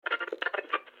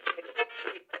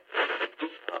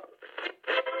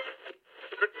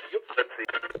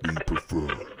We prefer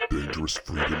dangerous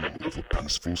freedom over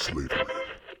peaceful slavery.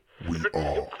 We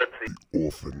are the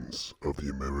orphans of the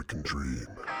American dream.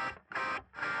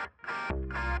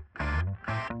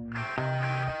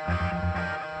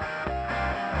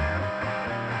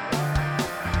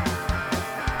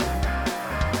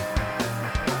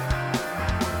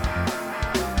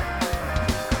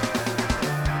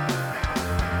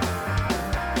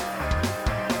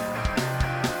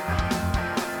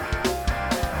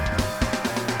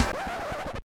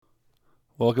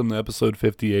 Welcome to episode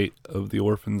 58 of the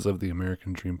Orphans of the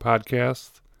American Dream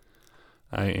podcast.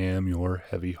 I am your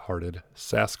heavy-hearted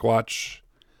Sasquatch.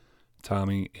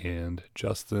 Tommy and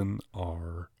Justin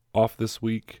are off this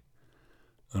week.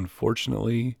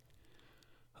 Unfortunately,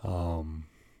 a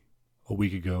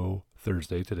week ago,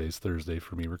 Thursday, today's Thursday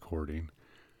for me recording,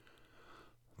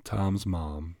 Tom's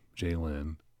mom,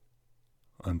 Jaylyn,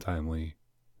 untimely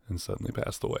and suddenly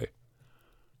passed away.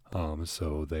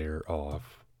 So they're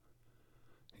off,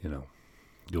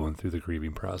 going through the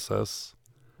grieving process.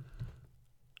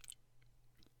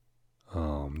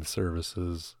 The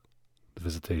services, the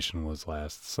visitation was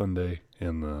last Sunday,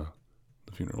 and the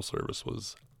funeral service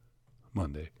was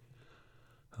Monday.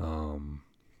 I'm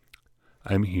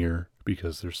here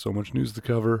because there's so much news to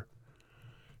cover,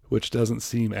 which doesn't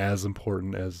seem as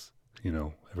important as,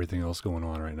 everything else going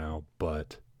on right now,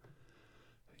 but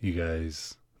you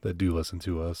guys that do listen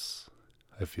to us,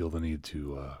 I feel the need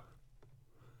to,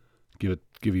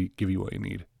 give you what you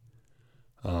need.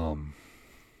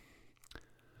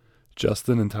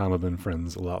 Justin and Tom have been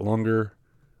friends a lot longer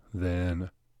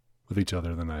with each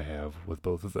other than I have with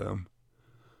both of them.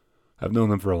 I've known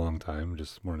them for a long time,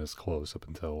 just weren't as close up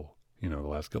until, the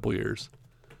last couple years.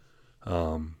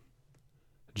 Jaylyn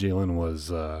was,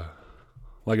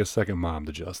 like a second mom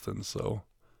to Justin, so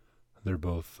they're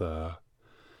both,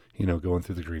 going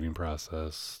through the grieving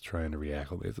process, trying to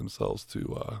reacclimate themselves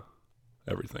to,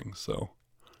 everything. So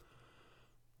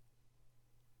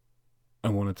I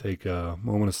want to take a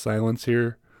moment of silence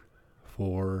here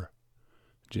for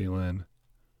Jaylyn.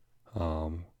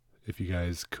 If you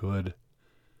guys could,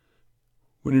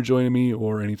 when you're joining me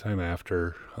or anytime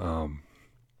after,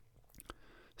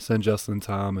 send Justin,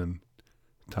 Tom, and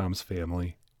Tom's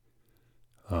family,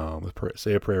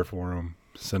 say a prayer for them,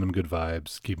 send them good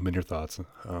vibes, keep them in your thoughts.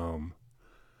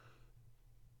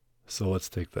 So let's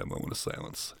take that moment of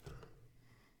silence.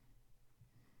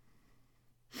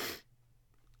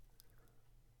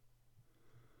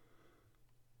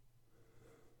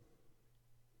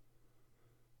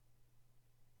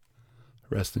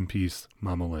 Rest in peace,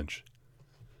 Mama Lynch.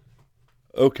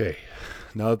 Okay,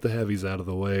 now that the heavy's out of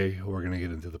the way, we're going to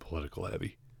get into the political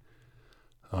heavy.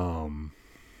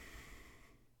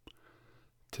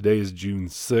 Today is June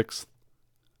 6th.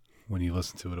 When you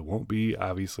listen to it, it won't be.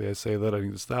 Obviously, I say that. I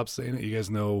need to stop saying it. You guys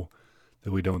know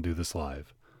that we don't do this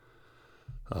live.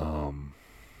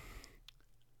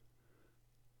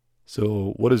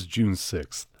 So what is June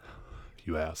 6th,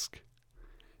 you ask?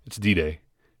 It's D-Day,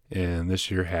 and this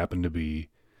year happened to be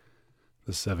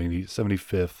the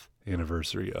 75th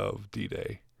anniversary of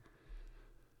D-Day.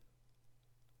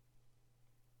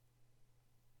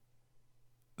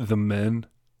 The men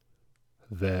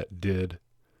that did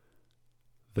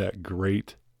that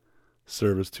great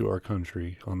service to our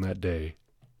country on that day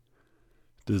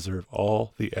deserve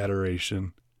all the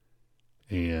adoration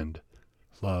and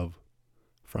love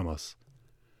from us.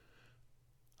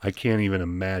 I can't even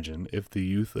imagine if the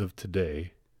youth of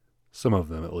today, some of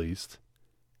them at least,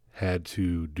 had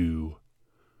to do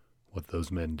what those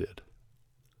men did.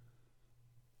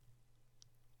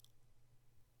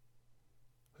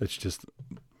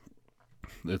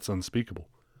 It's unspeakable.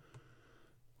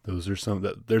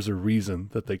 There's a reason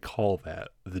that they call that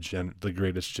the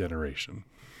greatest generation.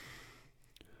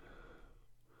 I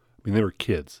mean, they were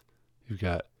kids. You've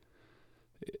got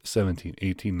 17,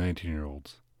 18,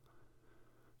 19-year-olds.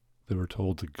 They were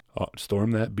told to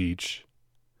storm that beach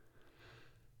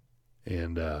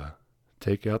and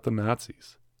take out the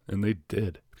Nazis. And they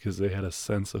did, because they had a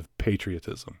sense of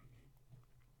patriotism.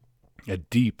 A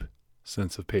deep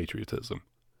sense of patriotism.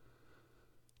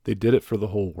 They did it for the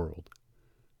whole world.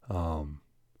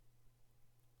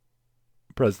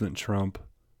 President Trump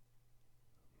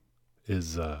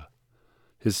is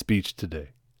his speech today.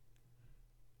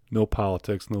 No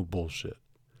politics, no bullshit.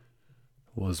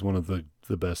 Was one of the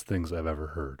best things I've ever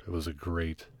heard. It was a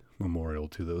great memorial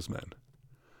to those men.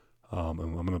 And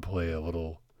I'm going to play a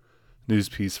little news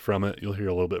piece from it. You'll hear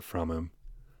a little bit from him.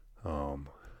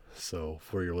 So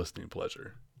for your listening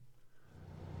pleasure.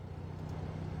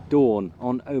 Dawn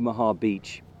on Omaha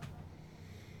Beach.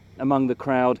 Among the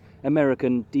crowd,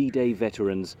 American D-Day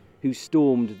veterans who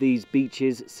stormed these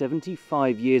beaches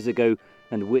 75 years ago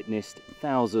and witnessed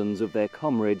thousands of their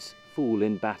comrades fall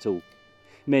in battle.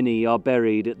 Many are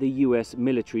buried at the US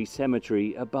military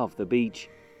cemetery above the beach.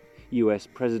 US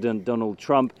President Donald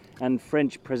Trump and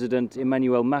French President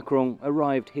Emmanuel Macron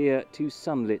arrived here to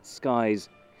sunlit skies.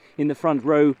 In the front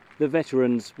row, the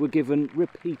veterans were given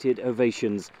repeated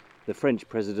ovations. The French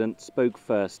president spoke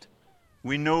first.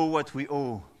 We know what we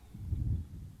owe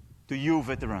to you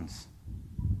veterans,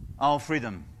 our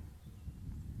freedom.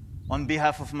 On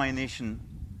behalf of my nation,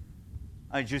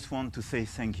 I just want to say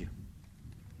thank you.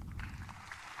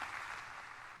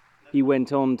 He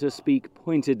went on to speak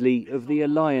pointedly of the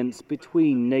alliance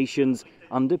between nations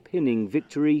underpinning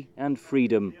victory and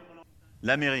freedom.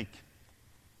 L'Amérique,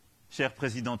 cher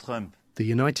Président Trump. The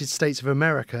United States of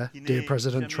America, dear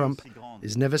President Trump,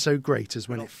 is never so great as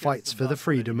when it fights for the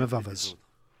freedom of others.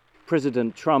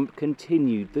 President Trump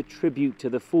continued the tribute to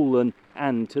the fallen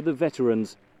and to the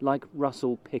veterans, like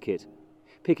Russell Pickett.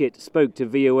 Pickett spoke to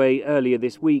VOA earlier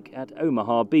this week at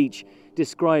Omaha Beach,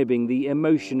 describing the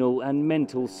emotional and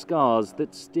mental scars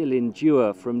that still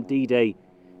endure from D-Day.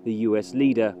 The US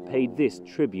leader paid this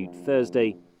tribute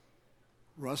Thursday.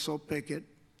 Russell Pickett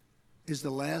is the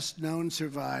last known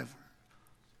survivor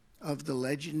of the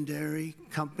legendary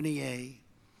Company A.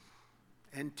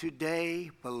 And today,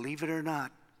 believe it or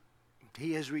not,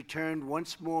 he has returned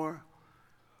once more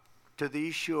to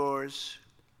these shores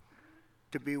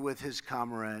to be with his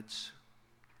comrades.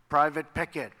 Private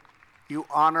Pickett, you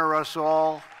honor us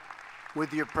all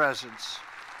with your presence.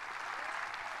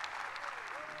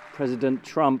 President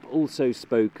Trump also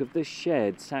spoke of the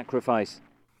shared sacrifice.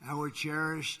 Our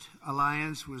cherished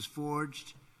alliance was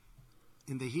forged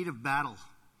in the heat of battle,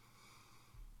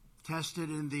 tested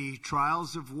in the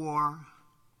trials of war,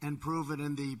 and proven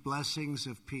in the blessings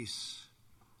of peace.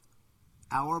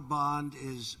 Our bond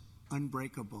is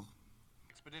unbreakable.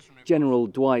 General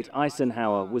Dwight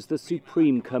Eisenhower was the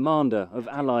supreme commander of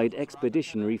Allied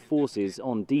expeditionary forces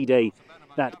on D-Day.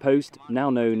 That post,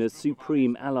 now known as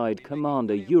Supreme Allied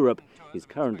Commander Europe, is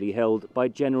currently held by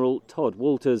General Todd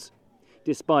Walters.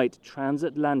 Despite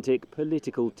transatlantic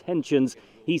political tensions,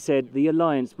 he said the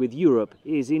alliance with Europe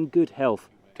is in good health.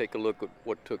 Take a look at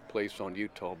what took place on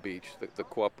Utah Beach, the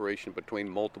cooperation between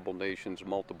multiple nations,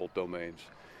 multiple domains.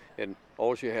 And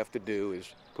all you have to do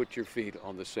is put your feet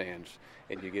on the sands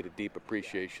and you get a deep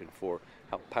appreciation for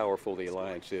how powerful the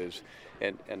alliance is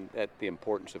and at the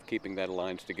importance of keeping that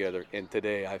alliance together. And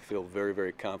today I feel very,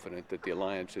 very confident that the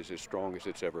alliance is as strong as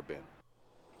it's ever been.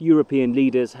 European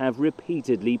leaders have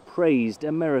repeatedly praised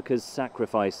America's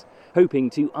sacrifice, hoping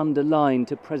to underline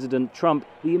to President Trump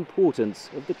the importance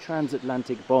of the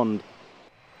transatlantic bond.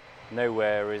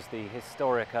 Nowhere is the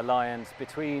historic alliance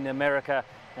between America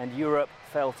and Europe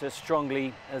felt as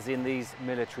strongly as in these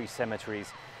military cemeteries,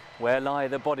 where lie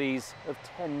the bodies of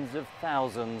tens of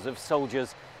thousands of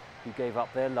soldiers who gave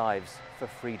up their lives for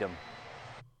freedom.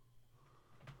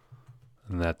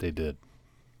 And that they did.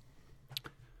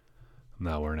 I'm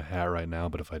not wearing a hat right now,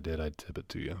 but if I did, I'd tip it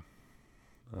to you.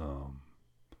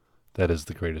 That is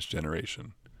the greatest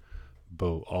generation.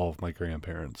 All of my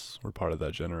grandparents were part of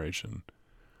that generation.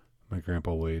 My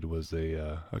grandpa Wade was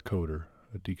a decoder.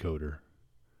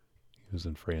 He was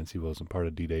in France. He wasn't part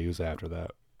of D-Day. He was after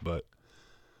that. But,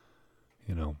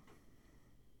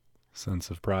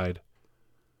 sense of pride,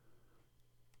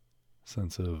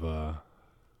 sense of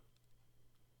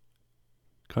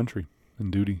country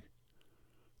and duty.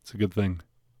 It's a good thing.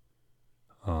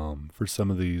 For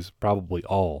some of these, probably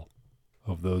all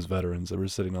of those veterans that were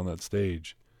sitting on that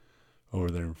stage over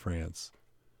there in France,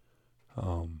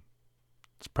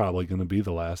 it's probably going to be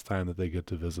the last time that they get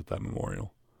to visit that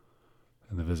memorial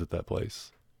and to visit that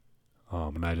place.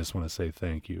 And I just want to say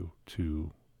thank you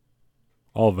to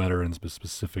all veterans, but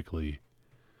specifically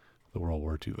the World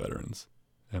War II veterans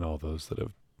and all those that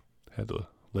have had to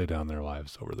lay down their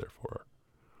lives over there for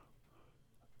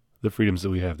the freedoms that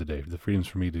we have today, the freedoms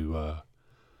for me to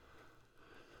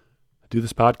do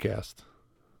this podcast,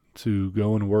 to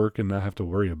go and work and not have to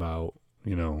worry about,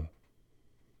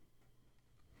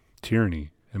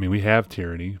 tyranny. I mean, we have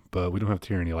tyranny, but we don't have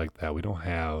tyranny like that. We don't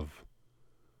have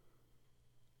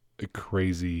a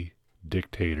crazy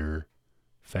dictator,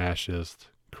 fascist,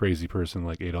 crazy person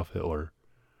like Adolf Hitler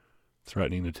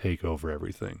threatening to take over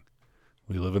everything.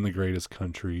 We live in the greatest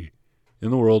country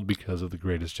in the world because of the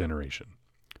greatest generation.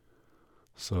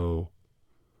 So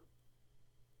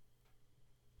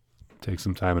take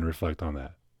some time and reflect on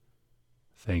that.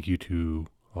 Thank you to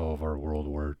all of our World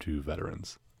War II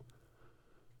veterans.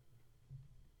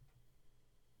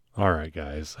 All right,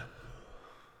 guys.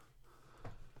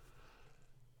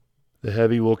 The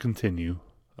heavy will continue.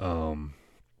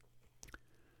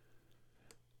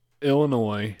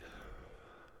 Illinois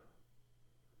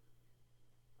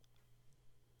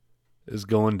is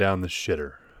going down the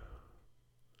shitter.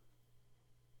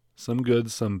 Some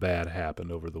good, some bad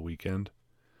happened over the weekend.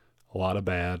 A lot of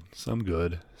bad, some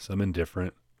good, some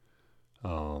indifferent.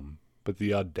 But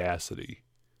the audacity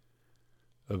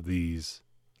of these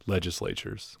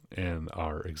legislatures and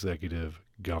our executive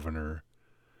governor,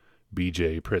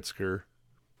 B.J. Pritzker,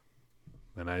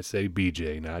 and I say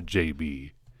B.J., not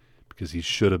J.B., because he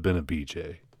should have been a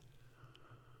B.J.,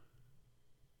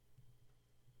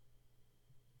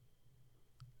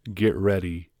 get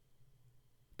ready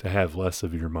to have less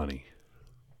of your money.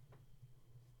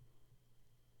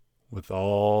 With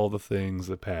all the things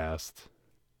that passed,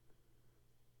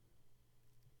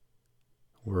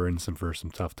 we're in for some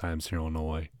tough times here in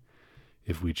Illinois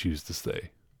if we choose to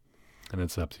stay. And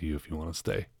it's up to you if you want to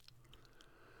stay.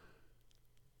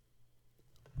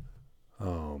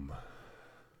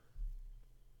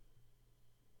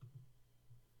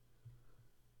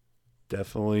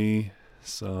 Definitely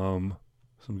some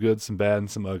good, some bad,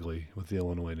 and some ugly with the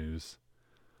Illinois news.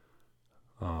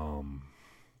 I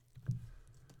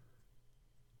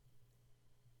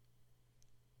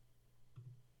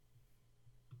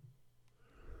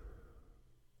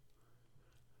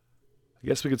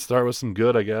guess we could start with some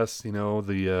good, I guess. You know,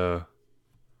 the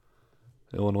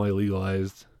Illinois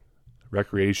legalized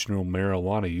recreational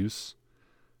marijuana use.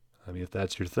 I mean, if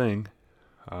that's your thing,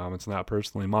 it's not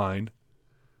personally mine.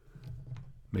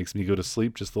 Makes me go to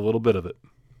sleep just a little bit of it.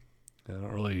 I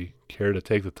don't really care to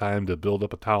take the time to build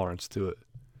up a tolerance to it.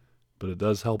 But it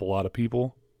does help a lot of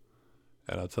people.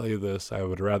 And I'll tell you this, I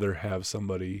would rather have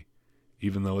somebody,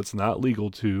 even though it's not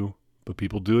legal to, but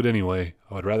people do it anyway,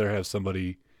 I would rather have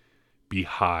somebody be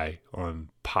high on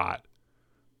pot,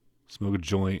 smoke a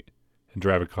joint, and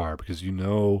drive a car, because you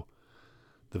know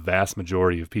the vast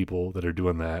majority of people that are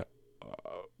doing that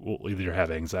will either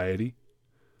have anxiety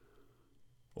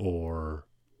or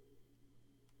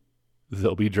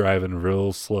they'll be driving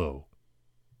real slow.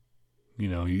 You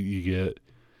know, you get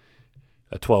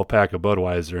a 12-pack of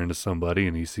Budweiser into somebody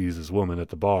and he sees this woman at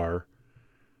the bar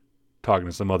talking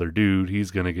to some other dude,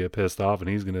 he's going to get pissed off and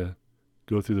he's going to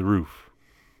go through the roof.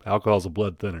 Alcohol's a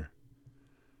blood thinner.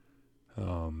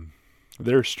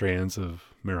 There are strands of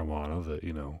marijuana that,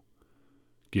 you know,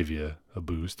 give you a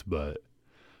boost, but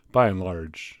by and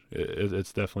large,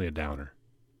 it's definitely a downer.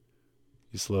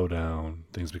 You slow down,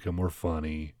 things become more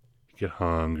funny, you get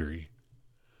hungry.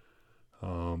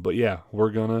 But yeah,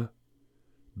 we're going to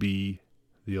be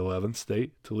the 11th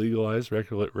state to legalize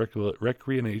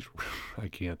recreation. I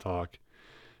can't talk.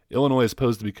 Illinois is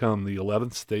supposed to become the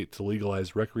 11th state to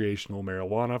legalize recreational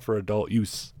marijuana for adult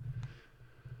use.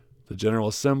 The General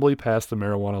Assembly passed the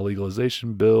marijuana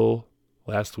legalization bill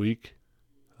last week,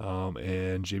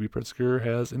 and J.B. Pritzker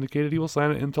has indicated he will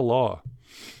sign it into law.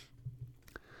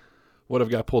 What I've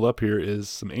got pulled up here is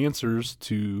some answers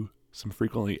to some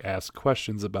frequently asked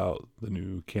questions about the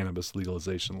new cannabis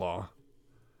legalization law.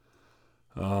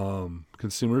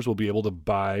 Consumers will be able to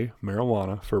buy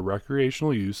marijuana for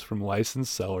recreational use from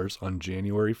licensed sellers on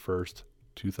January 1st,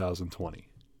 2020.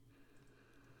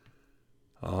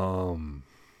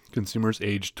 Consumers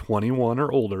aged 21 or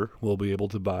older will be able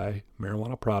to buy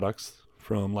marijuana products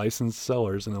from licensed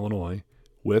sellers in Illinois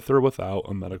with or without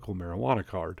a medical marijuana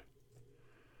card.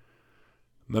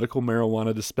 Medical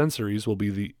marijuana dispensaries will be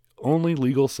the only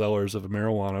legal sellers of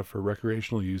marijuana for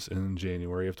recreational use in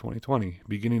January of 2020.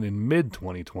 Beginning in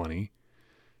mid-2020,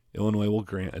 Illinois will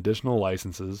grant additional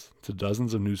licenses to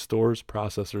dozens of new stores,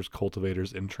 processors,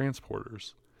 cultivators, and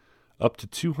transporters. Up to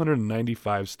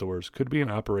 295 stores could be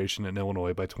in operation in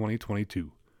Illinois by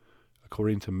 2022,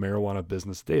 according to Marijuana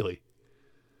Business Daily.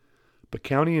 But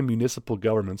county and municipal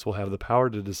governments will have the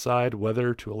power to decide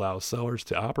whether to allow sellers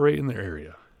to operate in their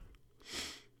area.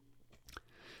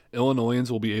 Illinoisans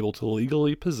will be able to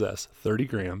legally possess 30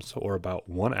 grams, or about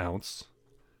 1 ounce,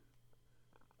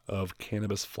 of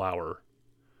cannabis flower,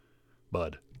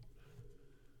 bud.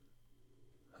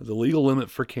 The legal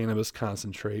limit for cannabis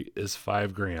concentrate is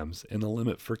 5 grams, and the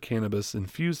limit for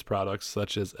cannabis-infused products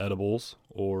such as edibles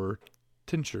or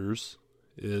tinctures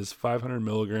is 500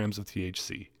 milligrams of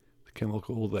THC, the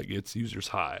chemical that gets users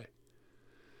high.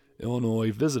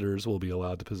 Illinois visitors will be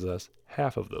allowed to possess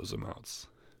half of those amounts.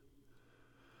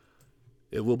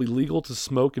 It will be legal to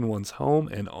smoke in one's home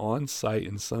and on-site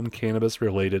in some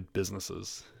cannabis-related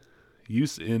businesses.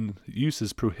 Use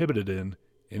is prohibited in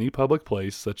any public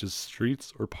place, such as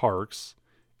streets or parks,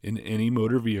 in any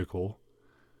motor vehicle,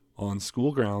 on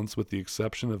school grounds with the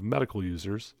exception of medical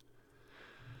users,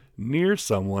 near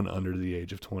someone under the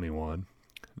age of 21,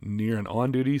 near an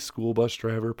on-duty school bus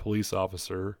driver, police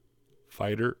officer,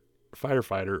 fighter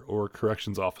firefighter, or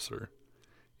corrections officer.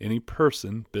 Any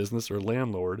person, business, or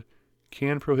landlord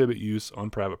can prohibit use on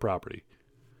private property.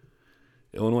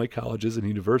 Illinois colleges and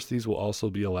universities will also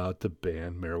be allowed to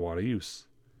ban marijuana use.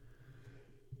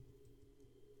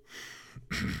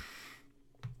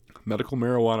 Medical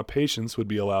marijuana patients would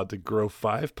be allowed to grow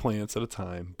 5 plants at a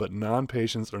time, but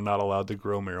non-patients are not allowed to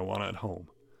grow marijuana at home,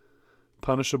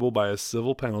 punishable by a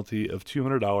civil penalty of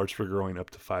 $200 for growing up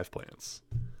to 5 plants.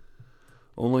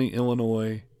 Only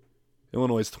Illinois'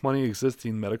 20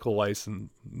 existing medical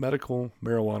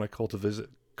marijuana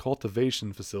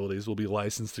cultivation facilities will be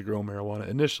licensed to grow marijuana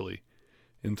initially.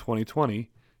 In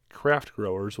 2020, craft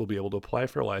growers will be able to apply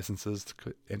for licenses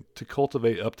to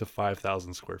cultivate up to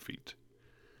 5,000 square feet.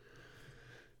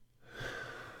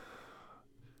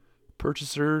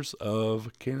 Purchasers of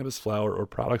cannabis flower or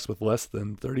products with less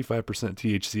than 35%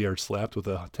 THC are slapped with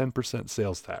a 10%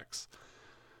 sales tax.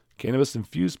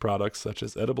 Cannabis-infused products such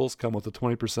as edibles come with a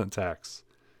 20% tax.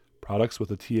 Products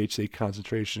with a THC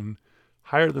concentration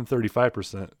higher than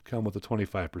 35% come with a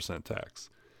 25% tax.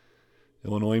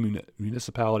 Illinois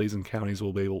municipalities and counties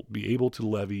will be able to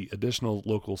levy additional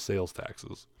local sales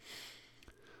taxes.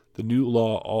 The new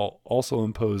law also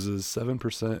imposes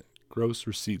 7% gross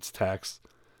receipts tax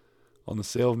on the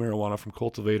sale of marijuana from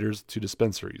cultivators to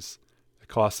dispensaries. The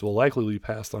cost will likely be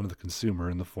passed on to the consumer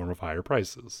in the form of higher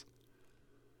prices.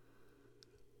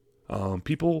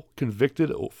 People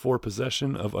convicted for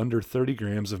possession of under 30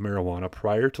 grams of marijuana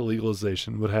prior to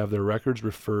legalization would have their records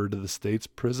referred to the state's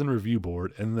Prison Review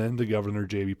Board and then to Governor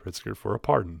J.B. Pritzker for a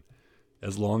pardon,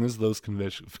 as long as those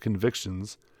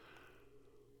convictions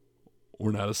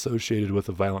were not associated with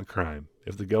a violent crime.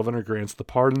 If the governor grants the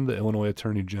pardon, the Illinois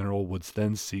Attorney General would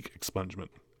then seek expungement.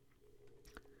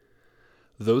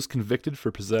 Those convicted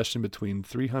for possession between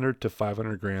 300 to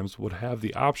 500 grams would have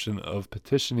the option of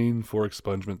petitioning for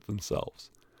expungement themselves.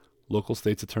 Local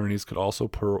states' attorneys could also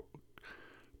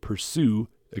pursue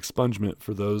expungement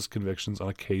for those convictions on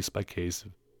a case-by-case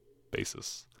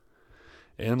basis.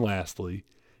 And lastly,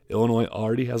 Illinois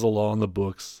already has a law on the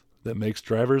books that makes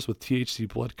drivers with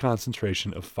THC blood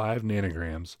concentration of 5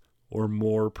 nanograms or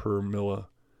more per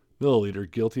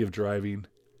milliliter guilty of driving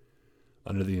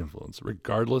under the influence,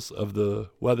 regardless of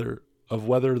whether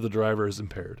the driver is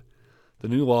impaired. The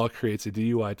new law creates a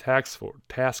DUI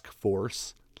task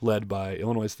force led by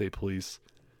Illinois State Police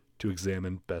to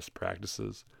examine best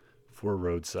practices for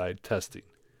roadside testing.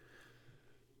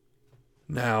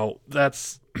 Now,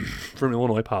 that's from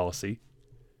Illinois policy.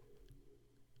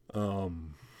 We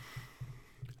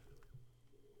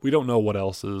don't know what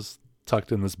else is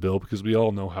tucked in this bill because we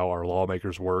all know how our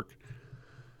lawmakers work.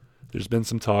 There's been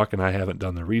some talk, and I haven't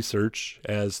done the research,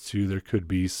 as to there could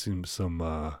be some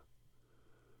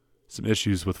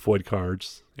issues with FOID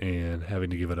cards and having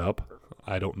to give it up.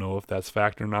 I don't know if that's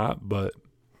fact or not, but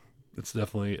it's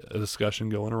definitely a discussion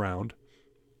going around.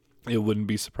 It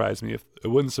wouldn't surprise me if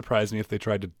they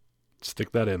tried to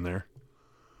stick that in there.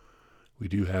 We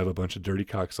do have a bunch of dirty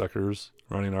cocksuckers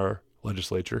running our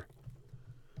legislature.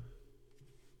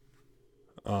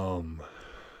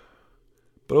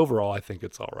 But overall, I think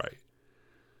it's all right.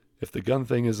 If the gun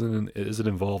thing isn't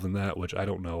involved in that, which I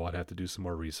don't know, I'd have to do some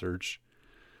more research.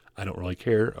 I don't really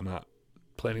care. I'm not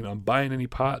planning on buying any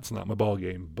pot. It's not my ball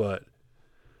game. But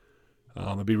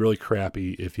it'd be really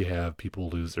crappy if you have people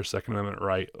lose their Second Amendment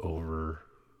right over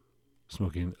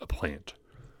smoking a plant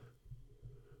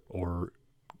or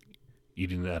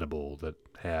eating an edible that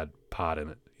had pot in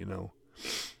it, you know.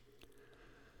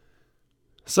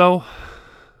 So,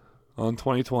 on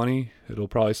 2020, it'll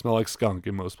probably smell like skunk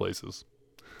in most places.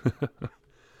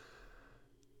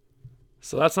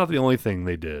 So that's not the only thing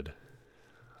they did.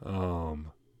 Our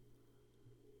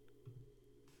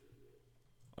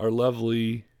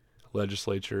lovely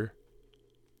legislature,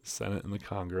 Senate and the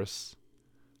Congress,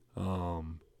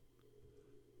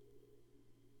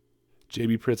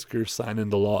 J.B. Pritzker signed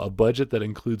into law a budget that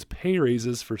includes pay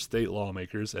raises for state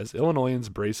lawmakers as Illinoisans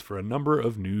brace for a number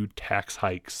of new tax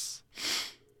hikes.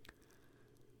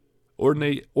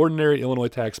 Ordinary Illinois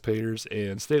taxpayers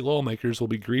and state lawmakers will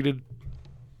be greeted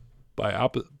by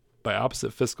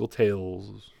opposite fiscal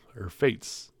tales or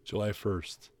fates, July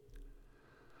 1st.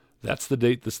 That's the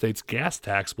date the state's gas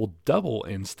tax will double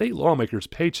and state lawmakers'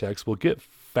 paychecks will get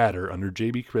fatter under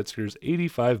J.B. Pritzker's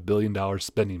 $85 billion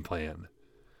spending plan.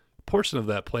 A portion of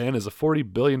that plan is a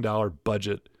 $40 billion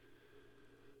budget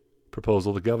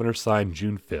proposal the governor signed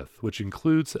June 5th, which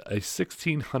includes a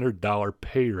 $1,600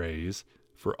 pay raise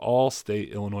for all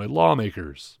state Illinois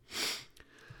lawmakers.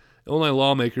 Illinois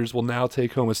lawmakers will now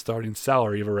take home a starting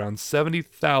salary of around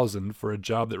 $70,000 for a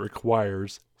job that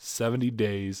requires 70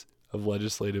 days of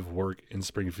legislative work in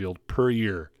Springfield per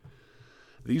year.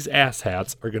 These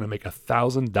asshats are going to make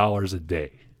 $1,000 a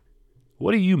day.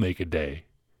 What do you make a day?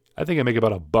 I think I make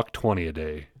about $1.20 a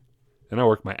day. And I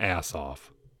work my ass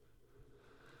off.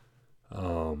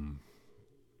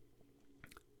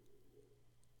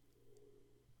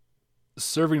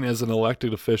 Serving as an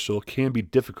elected official can be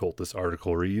difficult, this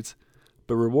article reads,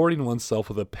 but rewarding oneself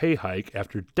with a pay hike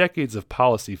after decades of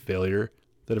policy failure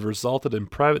that have resulted in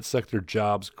private sector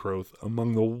jobs growth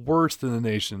among the worst in the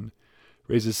nation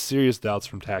raises serious doubts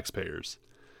from taxpayers.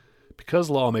 Because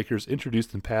lawmakers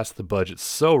introduced and passed the budget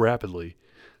so rapidly,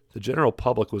 the general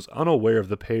public was unaware of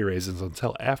the pay raises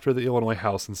until after the Illinois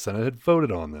House and Senate had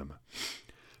voted on them.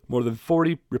 More than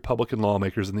 40 Republican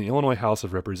lawmakers in the Illinois House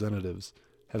of Representatives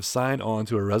have signed on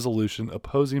to a resolution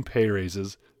opposing pay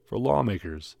raises for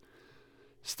lawmakers.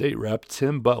 State Rep.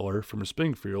 Tim Butler from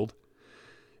Springfield,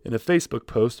 in a Facebook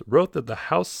post, wrote that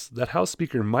House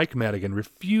Speaker Mike Madigan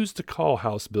refused to call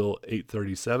House Bill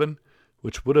 837,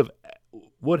 which would have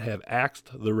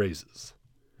axed the raises.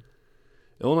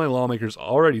 Illinois lawmakers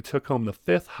already took home the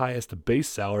 5th highest base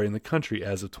salary in the country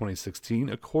as of 2016,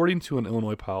 according to an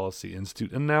Illinois Policy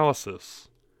Institute analysis.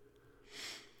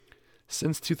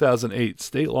 Since 2008,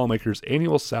 state lawmakers'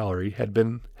 annual salary had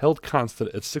been held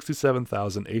constant at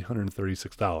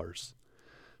 $67,836.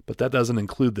 But that doesn't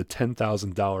include the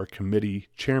 $10,000 committee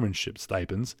chairmanship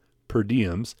stipends, per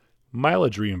diems,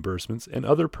 mileage reimbursements, and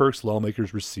other perks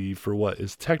lawmakers receive for what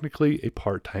is technically a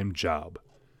part-time job.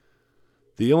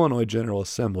 The Illinois General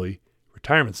Assembly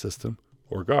Retirement System,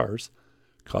 or GARS,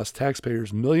 costs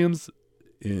taxpayers millions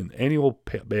in annual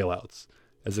bailouts,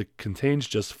 as it contains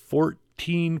just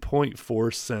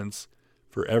 14.4 cents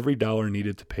for every dollar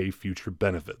needed to pay future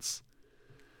benefits.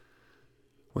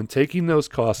 When taking those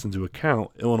costs into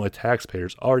account, Illinois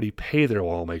taxpayers already pay their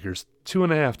lawmakers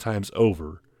 2.5 times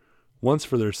over, once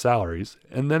for their salaries,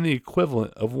 and then the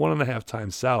equivalent of 1.5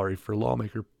 times salary for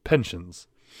lawmaker pensions.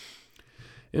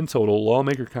 In total,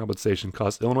 lawmaker compensation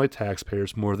costs Illinois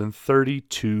taxpayers more than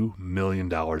 $32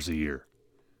 million a year.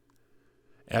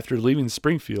 After leaving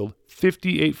Springfield,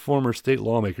 58 former state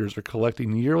lawmakers are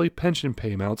collecting yearly pension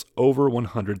payments over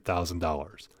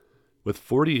 $100,000, with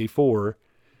 44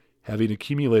 having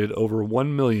accumulated over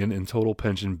 $1 million in total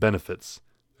pension benefits,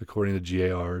 according to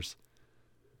GAR's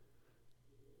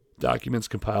documents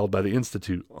compiled by the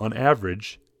Institute. On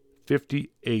average,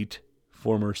 58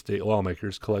 former state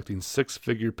lawmakers collecting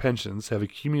 6-figure pensions have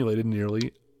accumulated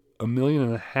nearly $1.5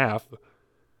 million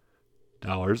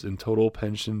in total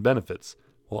pension benefits,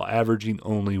 while averaging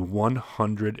only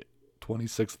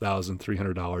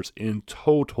 $126,300 in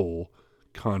total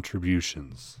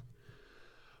contributions.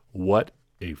 What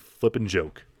a flippin'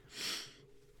 joke.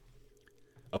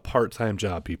 A part-time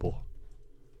job, people.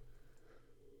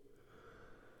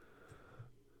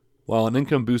 While an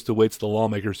income boost awaits the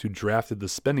lawmakers who drafted the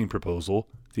spending proposal,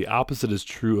 the opposite is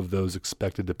true of those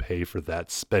expected to pay for that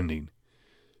spending.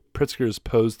 Pritzker is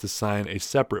posed to sign a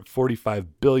separate $45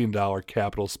 billion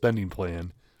capital spending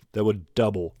plan that would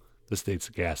double the state's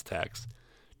gas tax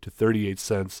to 38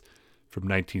 cents from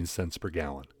 19 cents per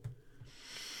gallon.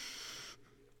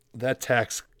 That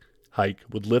tax hike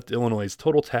would lift Illinois'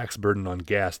 total tax burden on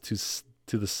gas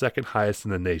to the second highest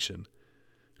in the nation,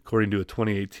 according to a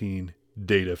 2018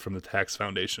 data from the Tax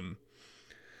Foundation.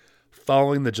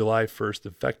 Following the July 1st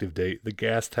effective date, the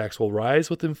gas tax will rise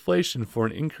with inflation for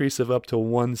an increase of up to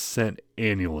 1 cent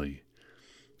annually.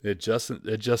 It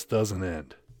just doesn't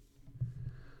end.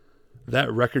 That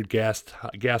record gas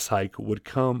hike would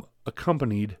come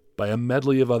accompanied by a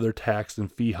medley of other tax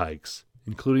and fee hikes,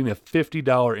 including a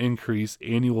 $50 increase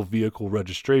annual vehicle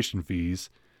registration fees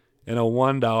and a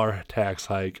 $1 tax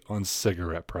hike on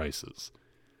cigarette prices.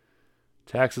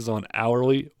 Taxes on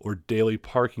hourly or daily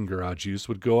parking garage use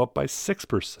would go up by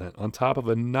 6% on top of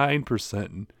a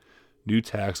 9% new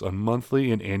tax on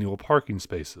monthly and annual parking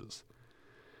spaces.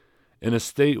 In a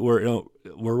state where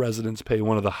residents pay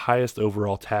one of the highest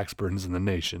overall tax burdens in the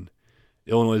nation,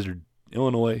 Illinoisans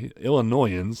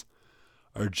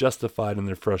are justified in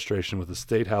their frustration with a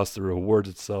state house that rewards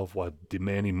itself while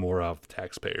demanding more of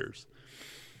taxpayers.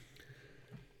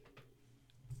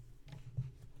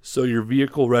 So your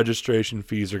vehicle registration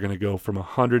fees are going to go from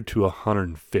 $100 to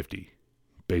 $150,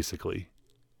 basically.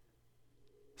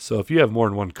 So if you have more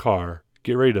than one car,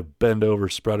 get ready to bend over,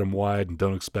 spread them wide, and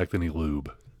don't expect any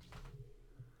lube.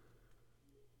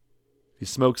 If you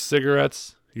smoke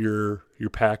cigarettes, your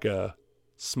pack of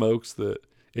smokes that,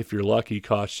 if you're lucky,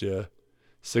 cost you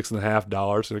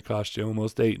 $6.50, and it costs you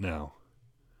almost $8 now.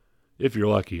 If you're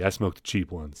lucky. I smoke the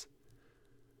cheap ones.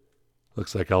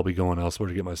 Looks like I'll be going elsewhere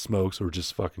to get my smokes or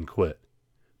just fucking quit.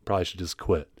 Probably should just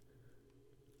quit.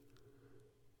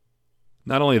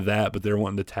 Not only that, but they're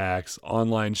wanting to tax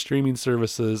online streaming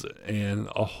services and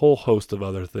a whole host of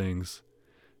other things.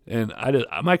 And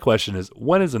my question is,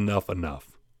 when is enough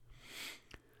enough?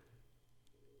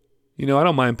 I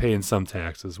don't mind paying some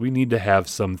taxes. We need to have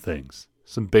some things,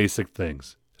 some basic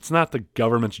things. It's not the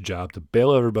government's job to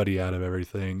bail everybody out of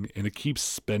everything and to keep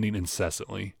spending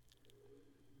incessantly.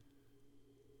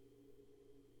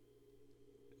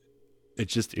 It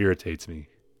just irritates me.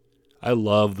 I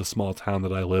love the small town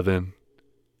that I live in.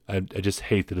 I just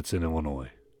hate that it's in Illinois.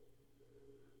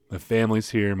 My family's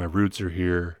here. My roots are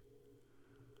here.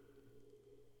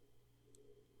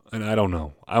 And I don't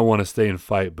know. I want to stay and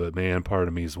fight, but man, part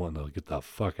of me is wanting to get the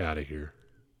fuck out of here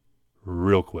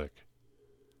real quick.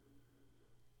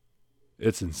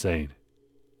 It's insane.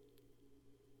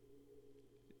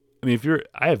 I mean,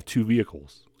 I have 2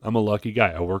 vehicles. I'm a lucky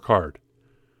guy. I work hard.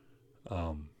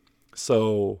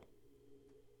 So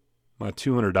my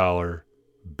 $200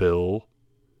 bill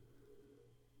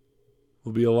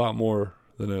will be a lot more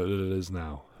than it is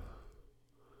now.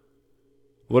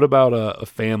 What about a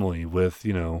family with,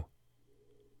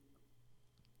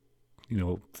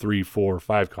 3, 4,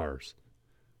 5 cars?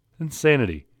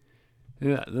 Insanity.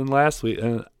 And then last week,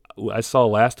 I saw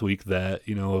last week that,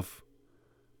 if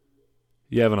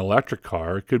you have an electric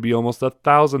car, it could be almost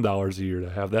 $1,000 a year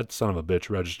to have that son of a bitch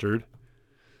registered.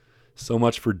 So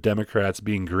much for Democrats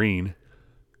being green.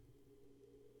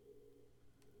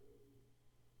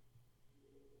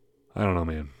 I don't know,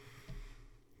 man.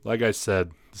 Like I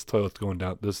said, this toilet's going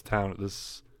down, this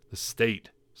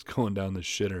state is going down the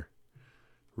shitter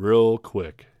real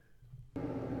quick.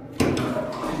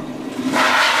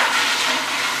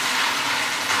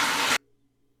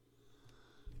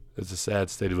 It's a sad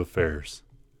state of affairs.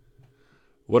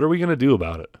 What are we going to do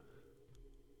about it?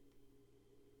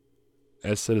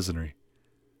 As citizenry,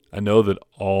 I know that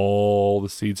all the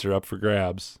seats are up for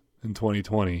grabs in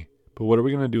 2020, but what are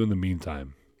we going to do in the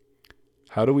meantime?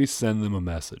 How do we send them a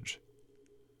message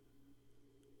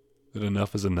that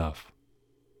enough is enough?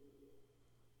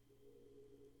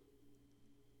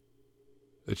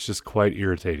 It's just quite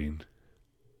irritating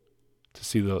to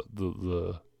see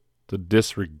the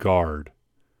disregard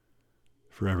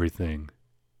for everything.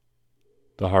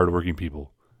 The hardworking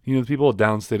people. The people of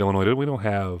downstate Illinois, we don't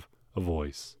have a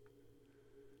voice.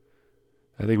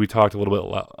 I think we talked a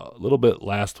little bit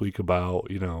last week about,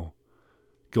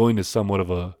 going to somewhat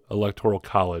of a electoral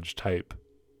college type.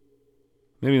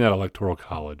 Maybe not electoral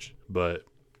college, but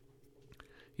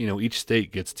each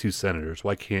state gets 2 senators.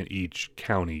 Why can't each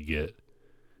county get,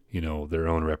 their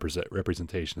own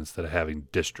representation instead of having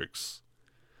districts?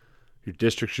 Your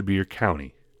district should be your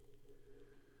county.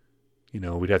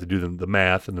 We'd have to do the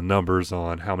math and the numbers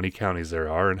on how many counties there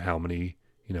are and how many,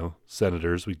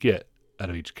 senators we get out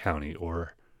of each county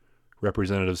or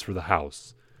representatives for the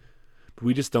House. But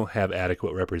we just don't have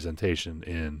adequate representation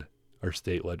in our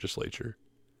state legislature.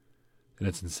 And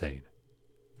it's insane.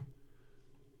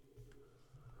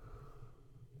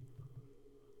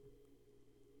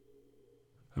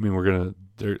 I mean,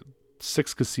 there are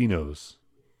 6 casinos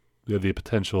we have the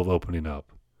potential of opening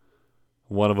up.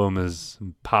 One of them is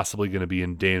possibly going to be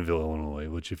in Danville, Illinois,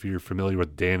 which, if you're familiar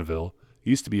with Danville,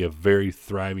 used to be a very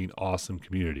thriving, awesome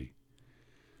community.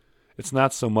 It's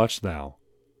not so much now.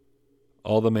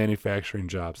 All the manufacturing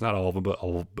jobs, not all of them, but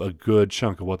a good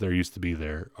chunk of what there used to be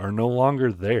there, are no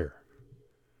longer there.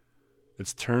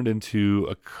 It's turned into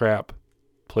a crap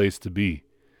place to be.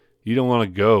 You don't want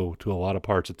to go to a lot of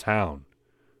parts of town.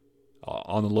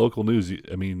 On the local news,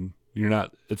 I mean,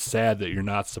 it's sad that you're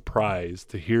not surprised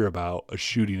to hear about a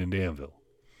shooting in Danville.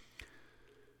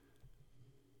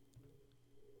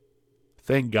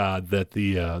 Thank God that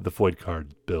the FOID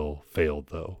card bill failed,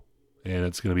 though. And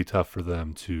it's going to be tough for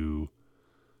them to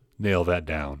nail that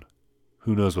down.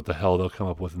 Who knows what the hell they'll come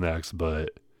up with next,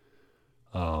 but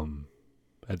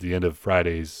at the end of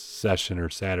Friday's session or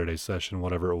Saturday's session,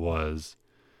 whatever it was,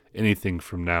 anything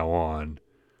from now on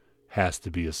has to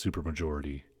be a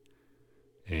supermajority.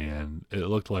 And it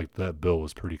looked like that bill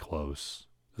was pretty close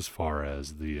as far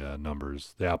as the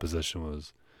numbers. The opposition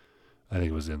was, I think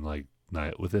it was in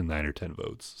within 9 or 10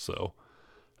 votes. So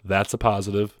that's a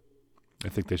positive. I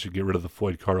think they should get rid of the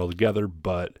FOID card altogether,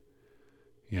 but,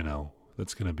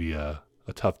 that's going to be a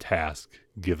tough task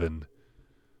given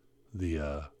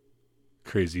the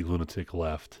crazy lunatic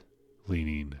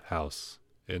left-leaning House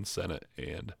and Senate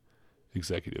and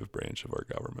executive branch of our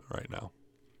government right now.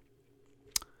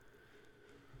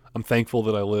 I'm thankful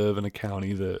that I live in a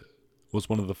county that was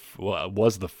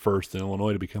was the first in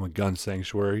Illinois to become a gun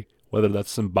sanctuary. Whether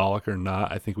that's symbolic or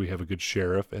not, I think we have a good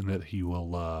sheriff and that he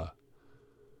will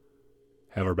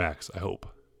have our backs, I hope.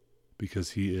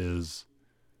 Because he is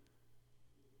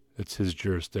It's his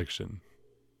jurisdiction.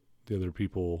 The other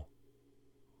people,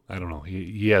 I don't know.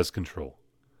 He has control.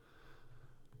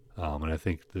 And I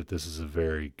think that this is a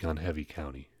very gun-heavy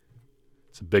county.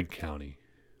 It's a big county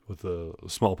with a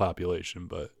small population,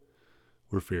 but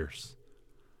we're fierce.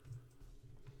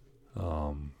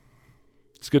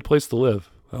 It's a good place to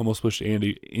live. I almost wish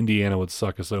Indiana would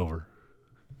suck us over.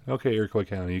 Okay, Iroquois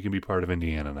County, you can be part of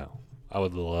Indiana now. I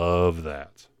would love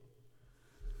that.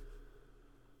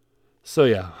 So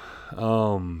yeah,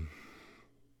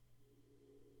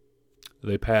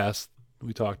 they passed.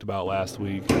 We talked about last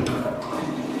week.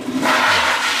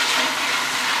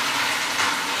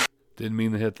 Didn't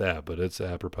mean to hit that, but it's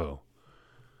apropos.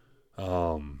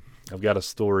 I've got a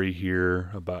story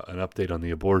here about an update on the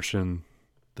abortion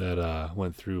that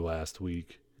went through last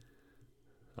week.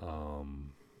 If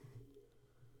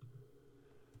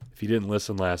you didn't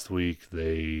listen last week,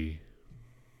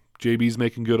 JB's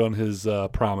making good on his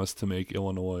promise to make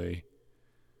Illinois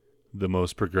the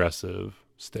most progressive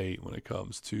state when it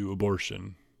comes to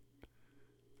abortion.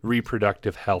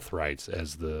 Reproductive health rights,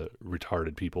 as the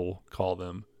retarded people call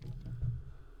them.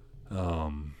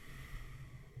 And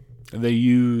they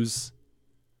use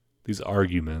these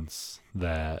arguments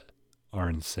that are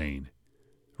insane.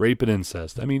 Rape and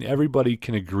incest. I mean, everybody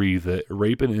can agree that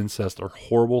rape and incest are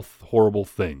horrible, horrible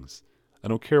things. I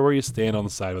don't care where you stand on the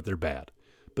side, but they're bad.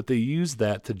 But they use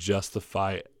that to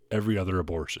justify every other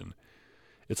abortion.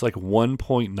 It's like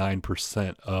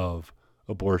 1.9% of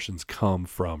abortions come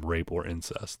from rape or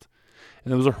incest.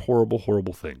 And those are horrible,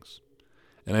 horrible things.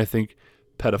 And I think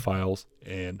pedophiles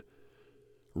and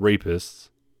rapists,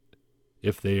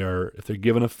 if they're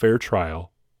given a fair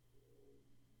trial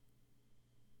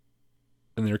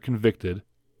and they're convicted,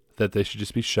 that they should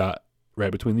just be shot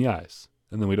right between the eyes.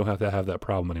 And then we don't have to have that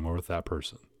problem anymore with that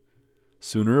person.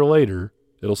 Sooner or later,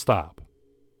 it'll stop.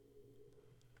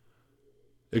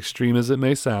 Extreme as it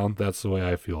may sound, that's the way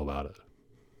I feel about it.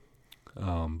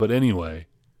 But anyway,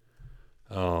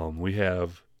 we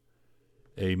have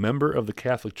a member of the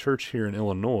Catholic Church here in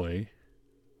Illinois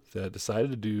that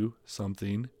decided to do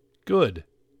something good.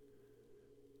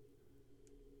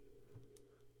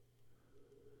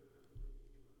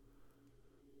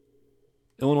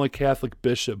 Illinois Catholic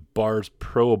bishop bars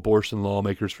pro-abortion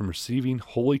lawmakers from receiving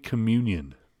Holy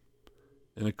Communion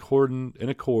in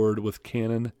accord with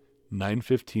Canon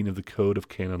 915 of the Code of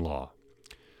Canon Law.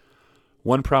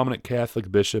 One prominent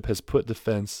Catholic bishop has put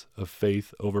defense of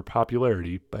faith over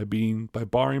popularity by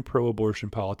barring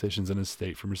pro-abortion politicians in his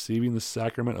state from receiving the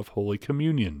sacrament of Holy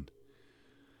Communion.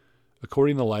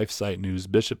 According to LifeSite News,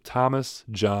 Bishop Thomas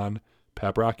John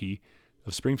Paprocki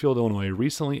of Springfield, Illinois,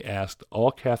 recently asked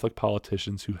all Catholic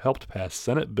politicians who helped pass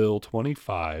Senate Bill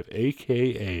 25,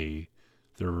 a.k.a.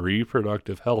 the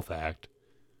Reproductive Health Act,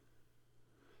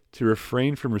 to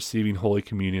refrain from receiving Holy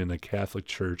Communion in the Catholic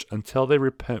Church until they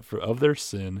repent of their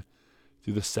sin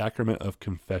through the sacrament of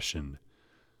confession.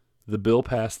 The bill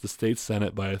passed the state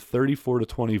Senate by a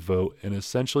 34-20 vote and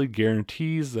essentially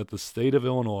guarantees that the state of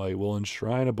Illinois will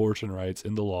enshrine abortion rights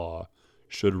into law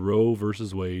should Roe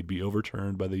v. Wade be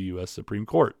overturned by the U.S. Supreme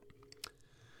Court.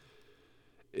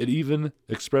 It even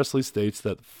expressly states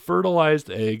that fertilized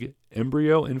egg,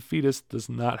 embryo, and fetus does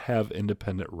not have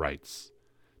independent rights.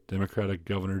 Democratic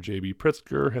Governor J.B.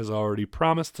 Pritzker has already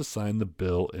promised to sign the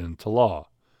bill into law.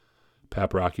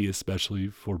 Paprocki especially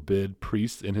forbid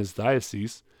priests in his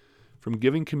diocese from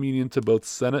giving communion to both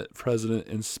Senate President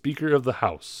and Speaker of the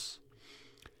House.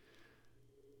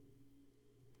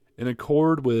 In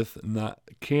accord with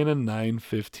Canon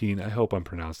 915, I hope I'm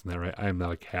pronouncing that right, I am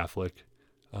not a Catholic,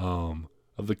 of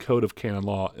the Code of Canon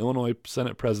Law, Illinois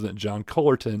Senate President John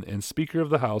Cullerton and Speaker of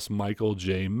the House Michael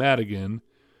J. Madigan,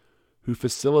 who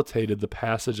facilitated the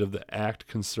passage of the Act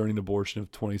Concerning Abortion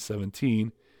of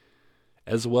 2017,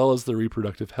 as well as the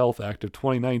Reproductive Health Act of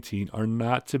 2019, are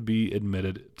not to be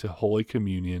admitted to Holy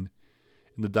Communion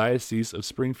in the Diocese of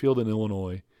Springfield in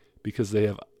Illinois because they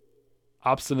have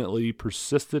obstinately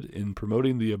persisted in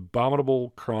promoting the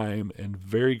abominable crime and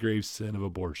very grave sin of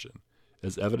abortion,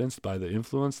 as evidenced by the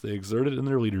influence they exerted in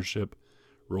their leadership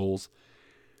roles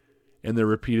and their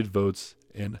repeated votes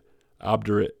and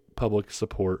obdurate public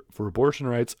support for abortion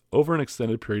rights over an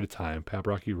extended period of time,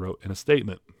 Paprocki wrote in a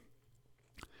statement.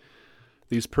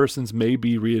 These persons may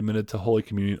be readmitted to Holy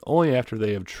Communion only after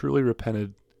they have truly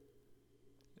repented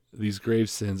these grave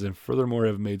sins and furthermore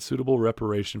have made suitable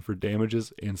reparation for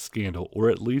damages and scandal, or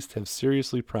at least have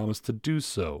seriously promised to do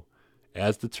so,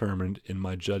 as determined in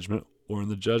my judgment or in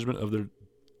the judgment of their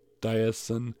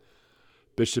diocesan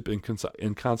bishop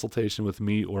in consultation with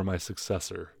me or my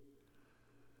successor.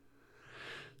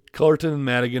 Cullerton and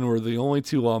Madigan were the only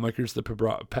two lawmakers that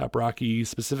Paprocki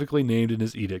specifically named in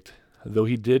his edict, though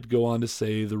he did go on to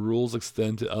say the rules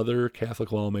extend to other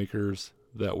Catholic lawmakers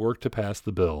that worked to pass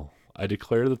the bill. I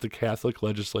declare that the Catholic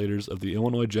legislators of the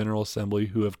Illinois General Assembly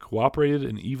who have cooperated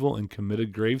in evil and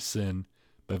committed grave sin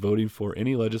by voting for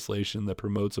any legislation that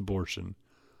promotes abortion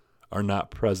are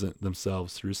not present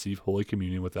themselves to receive Holy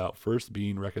Communion without first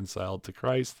being reconciled to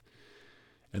Christ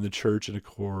and the Church in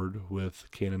accord with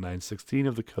Canon 916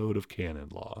 of the Code of Canon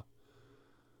Law.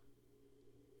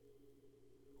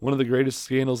 One of the greatest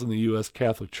scandals in the U.S.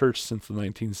 Catholic Church since the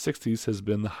 1960s has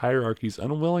been the hierarchy's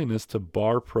unwillingness to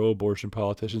bar pro-abortion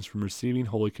politicians from receiving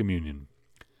Holy Communion.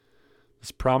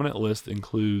 This prominent list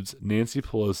includes Nancy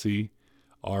Pelosi,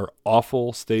 our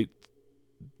awful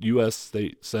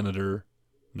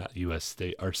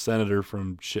our senator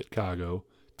from Chicago,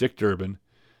 Dick Durbin,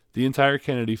 the entire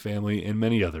Kennedy family, and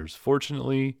many others.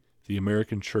 Fortunately, the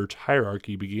American church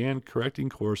hierarchy began correcting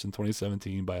course in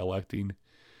 2017 by electing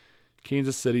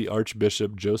Kansas City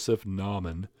Archbishop Joseph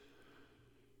Naumann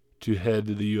to head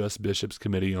the U.S. Bishops'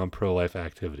 Committee on Pro-Life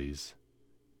Activities.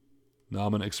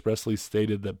 Naumann expressly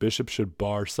stated that bishops should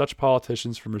bar such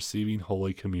politicians from receiving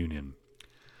Holy Communion.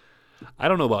 I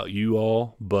don't know about you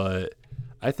all, but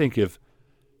I think if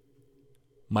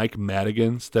Mike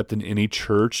Madigan stepped in any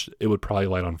church, it would probably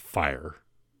light on fire,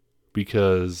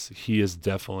 because he is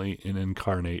definitely an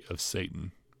incarnate of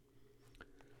Satan.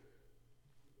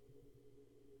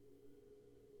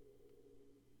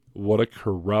 What a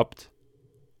corrupt,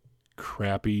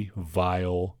 crappy,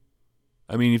 vile...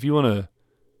 I mean, if you want to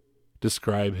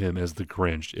describe him as the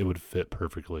Grinch, it would fit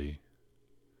perfectly.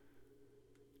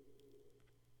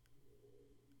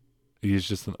 He's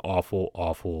just an awful,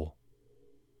 awful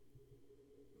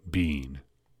being.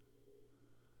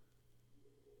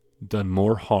 Done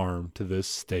more harm to this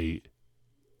state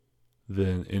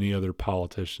than any other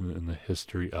politician in the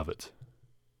history of it,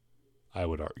 I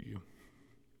would argue.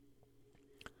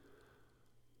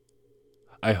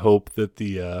 I hope that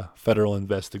the federal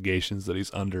investigations that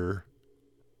he's under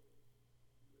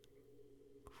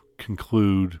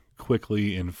conclude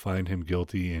quickly and find him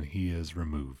guilty and he is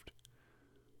removed.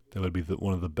 That would be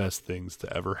one of the best things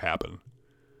to ever happen.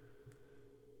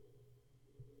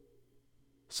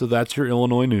 So that's your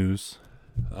Illinois news.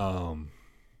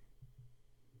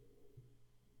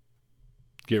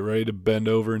 Get ready to bend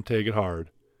over and take it hard.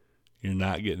 You're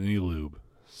not getting any lube.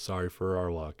 Sorry for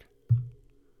our luck.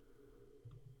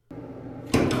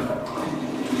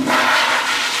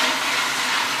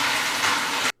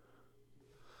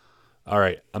 All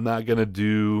right, I'm not going to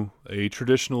do a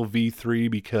traditional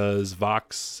V3 because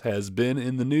Vox has been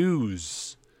in the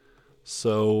news.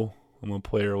 So I'm going to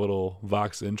play our little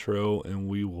Vox intro and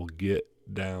we will get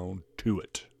down to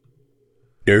it.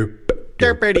 Derp,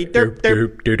 derpity derp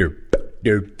derp derp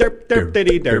derp derp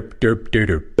derpity derp derp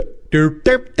derp derp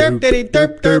derp derpity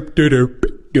derp derp derp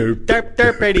derp derp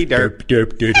derpity derp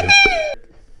derp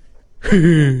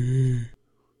derp.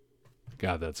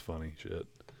 God, that's funny shit.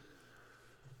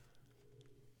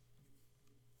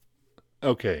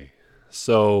 Okay,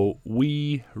 so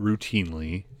we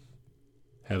routinely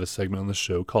have a segment on the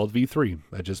show called V3.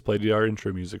 I just played our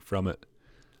intro music from it.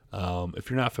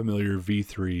 If you're not familiar,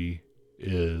 V3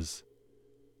 is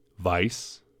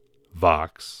Vice,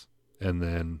 Vox, and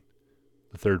then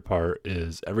the third part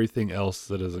is everything else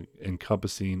that is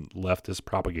encompassing leftist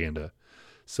propaganda.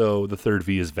 So the third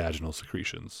V is vaginal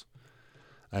secretions.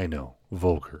 I know,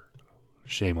 vulgar.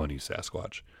 Shame on you,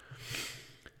 Sasquatch.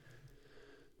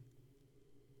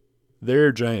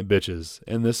 They're giant bitches,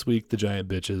 and this week the giant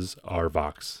bitches are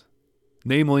Vox.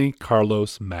 Namely,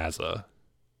 Carlos Maza.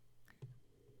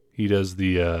 He does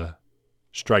the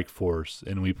Strike Force,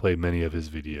 and we play many of his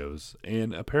videos.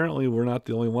 And apparently we're not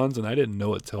the only ones, and I didn't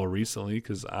know it till recently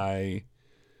because I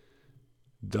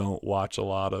don't watch a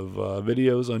lot of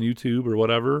videos on YouTube or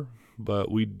whatever, but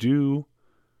we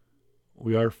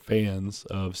are fans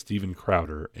of Steven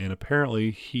Crowder, and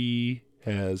apparently he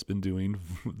has been doing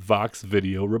Vox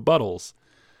video rebuttals,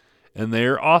 and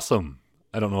they're awesome.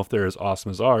 I don't know if they're as awesome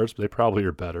as ours, but they probably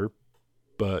are better,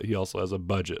 but he also has a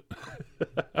budget.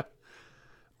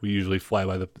 We usually fly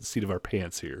by the seat of our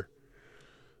pants here.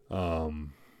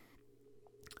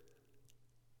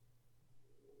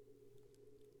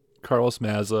 Carlos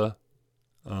Maza,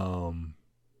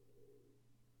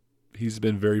 he's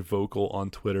been very vocal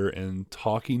on Twitter and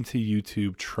talking to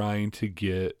YouTube, trying to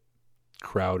get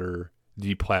Crowder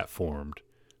deplatformed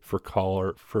for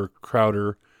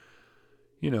Crowder,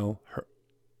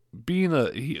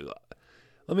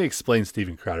 let me explain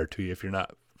Steven Crowder to you if you're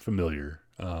not familiar.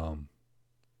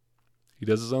 He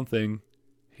does his own thing.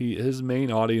 His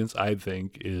main audience, I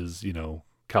think, is,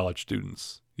 college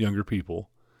students, younger people.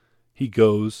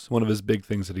 One of his big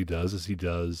things that he does is he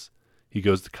goes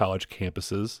to college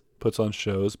campuses, puts on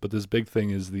shows, but this big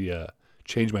thing is the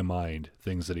change my mind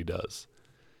things that he does.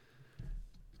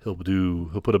 He'll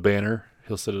put a banner,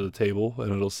 he'll sit at a table,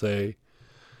 and it'll say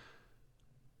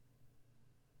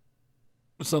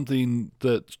something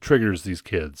that triggers these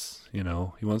kids. He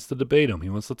wants to debate them, he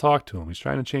wants to talk to them, he's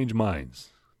trying to change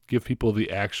minds, give people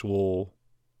the actual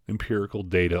empirical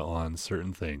data on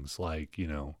certain things like,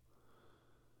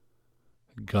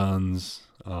 guns.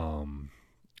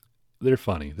 They're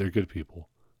funny. They're good people.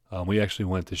 We actually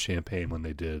went to Champaign when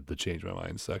they did the Change My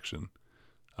Mind session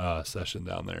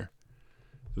down there.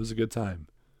 It was a good time.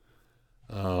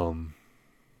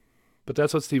 But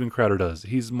that's what Steven Crowder does.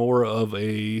 He's more of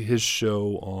his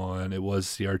show on, it was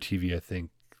CRTV, I think.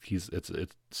 It's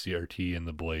CRT and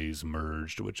The Blaze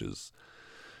merged, which is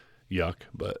yuck,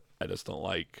 but I just don't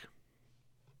like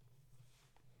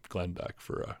Glenn Beck,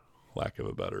 for a lack of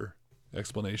a better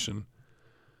explanation.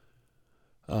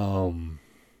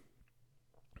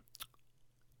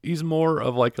 He's more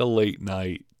of like a late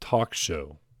night talk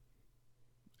show.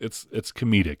 It's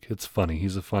comedic. It's funny.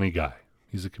 He's a funny guy.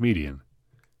 He's a comedian.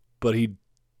 But he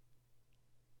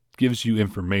gives you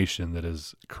information that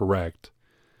is correct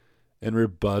and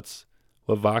rebuts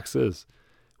what Vox is,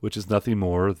 which is nothing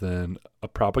more than a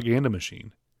propaganda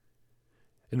machine.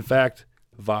 In fact,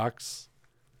 Vox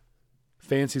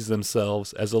fancies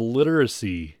themselves as a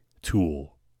literacy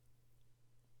tool.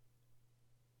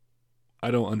 I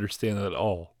don't understand that at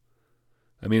all.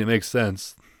 I mean, it makes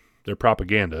sense. They're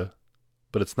propaganda,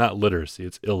 but it's not literacy,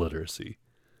 it's illiteracy.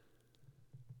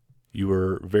 You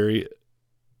are very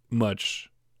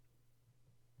much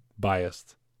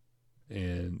biased,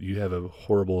 and you have a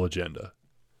horrible agenda,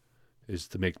 is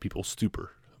to make people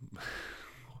stupider.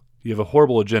 You have a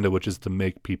horrible agenda, which is to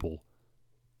make people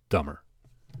dumber.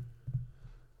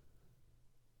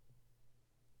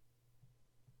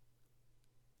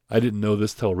 I didn't know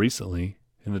this till recently,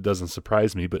 and it doesn't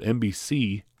surprise me, but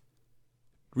NBC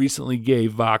recently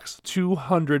gave Vox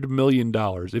 $200 million.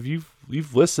 If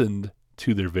you've listened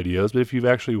to their videos, but if you've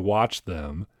actually watched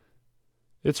them,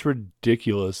 it's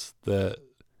ridiculous that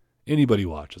anybody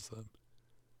watches them.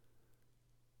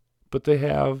 But they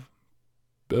have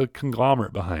a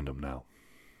conglomerate behind them now,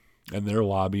 and they're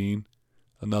lobbying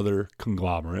another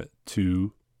conglomerate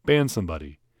to ban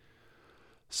somebody.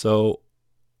 So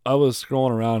I was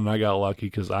scrolling around and I got lucky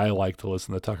because I like to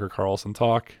listen to Tucker Carlson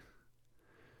talk.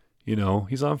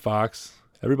 He's on Fox.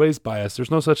 Everybody's biased. There's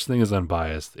no such thing as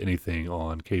unbiased anything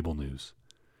on cable news.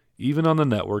 Even on the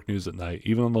network news at night,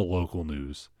 even on the local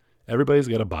news, everybody's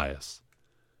got a bias.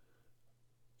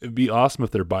 It'd be awesome if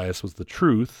their bias was the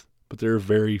truth, but there are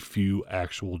very few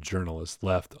actual journalists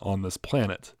left on this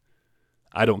planet.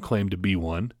 I don't claim to be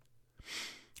one.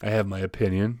 I have my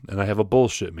opinion, and I have a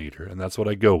bullshit meter, and that's what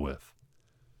I go with.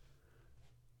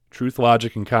 Truth,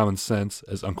 logic, and common sense,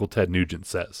 as Uncle Ted Nugent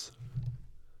says.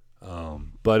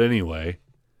 But anyway,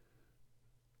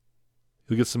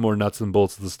 you'll get some more nuts and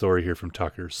bolts of the story here from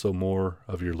Tucker, so more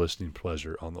of your listening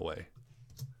pleasure on the way.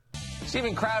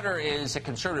 Steven Crowder is a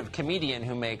conservative comedian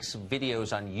who makes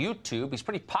videos on YouTube. He's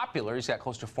pretty popular. He's got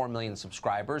close to 4 million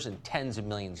subscribers and tens of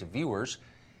millions of viewers.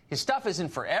 His stuff isn't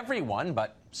for everyone,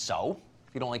 but so.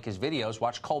 If you don't like his videos,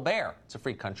 watch Colbert. It's a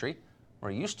free country, or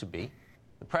it used to be.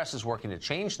 The press is working to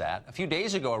change that. A few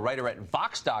days ago, a writer at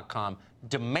Vox.com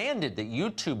demanded that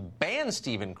YouTube ban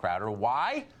Steven Crowder.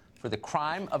 Why? For the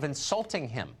crime of insulting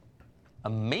him.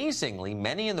 Amazingly,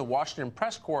 many in the Washington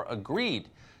press corps agreed.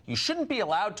 You shouldn't be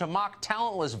allowed to mock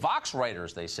talentless Vox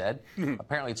writers, they said.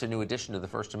 Apparently, it's a new addition to the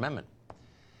First Amendment.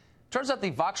 Turns out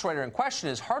the Vox writer in question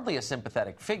is hardly a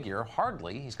sympathetic figure.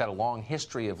 Hardly. He's got a long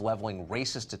history of leveling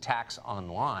racist attacks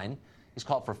online. He's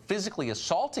called for physically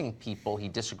assaulting people he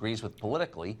disagrees with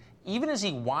politically, even as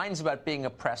he whines about being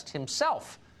oppressed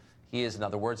himself. He is, in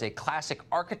other words, a classic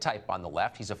archetype on the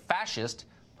left. He's a fascist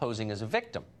posing as a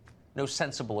victim. No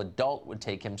sensible adult would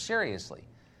take him seriously.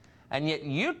 And yet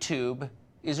YouTube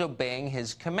is obeying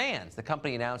his commands. The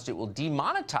company announced it will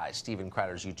demonetize Steven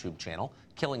Crowder's YouTube channel,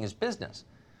 killing his business.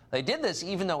 They did this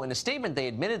even though in a statement they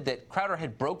admitted that Crowder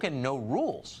had broken no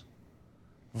rules.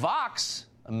 Vox,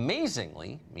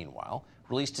 amazingly, meanwhile,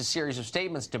 released a series of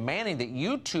statements demanding that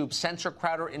YouTube censor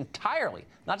Crowder entirely,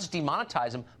 not just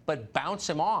demonetize him, but bounce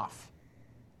him off.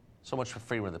 So much for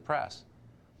freedom of the press.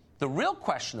 The real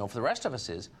question, though, for the rest of us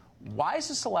is, why is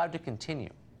this allowed to continue?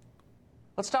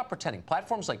 Let's stop pretending.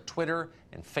 Platforms like Twitter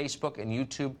and Facebook and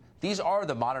YouTube, these are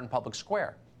the modern public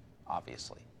square,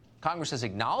 obviously. Congress has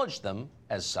acknowledged them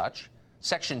as such.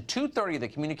 Section 230 of the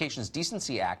Communications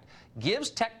Decency Act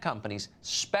gives tech companies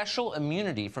special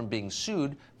immunity from being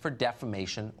sued for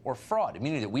defamation or fraud,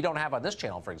 immunity that we don't have on this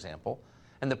channel, for example.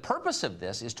 And the purpose of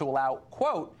this is to allow,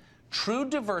 quote, true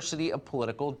diversity of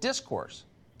political discourse.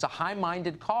 It's a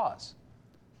high-minded cause.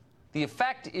 The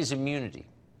effect is immunity,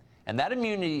 and that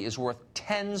immunity is worth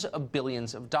tens of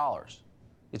billions of dollars.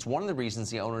 It's one of the reasons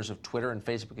the owners of Twitter and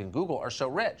Facebook and Google are so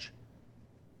rich.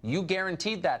 You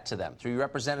guaranteed that to them through your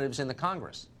representatives in the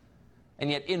Congress. And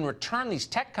yet, in return, these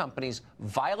tech companies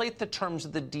violate the terms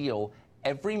of the deal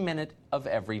every minute of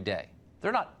every day.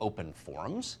 They're not open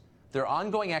forums. They're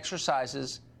ongoing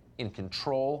exercises in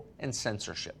control and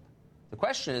censorship. The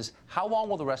question is, how long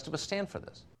will the rest of us stand for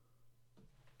this?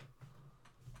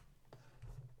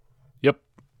 Yep.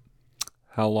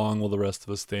 How long will the rest of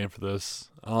us stand for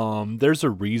this? There's a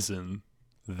reason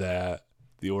that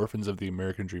the Orphans of the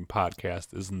American Dream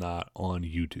podcast is not on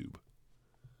YouTube.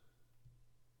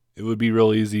 It would be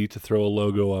real easy to throw a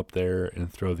logo up there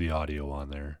and throw the audio on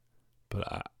there, but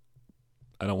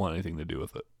I don't want anything to do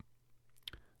with it.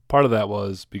 Part of that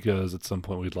was because at some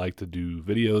point we'd like to do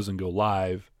videos and go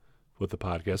live with the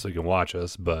podcast so you can watch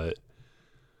us, but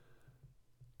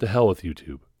to hell with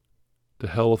YouTube. To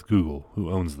hell with Google,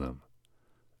 who owns them.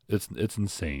 It's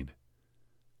insane.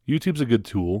 YouTube's a good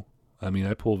tool. I mean,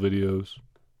 I pull videos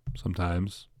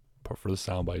sometimes for the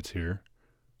sound bites here.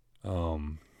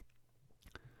 And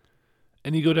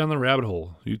you go down the rabbit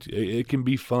hole. It can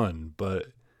be fun, but,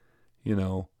 you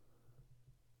know,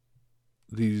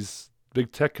 these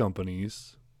big tech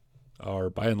companies are,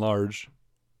 by and large,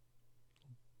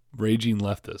 raging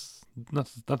leftists. Not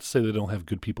to say they don't have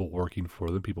good people working for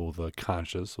them, people with a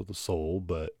conscience, with a soul,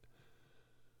 but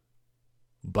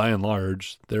by and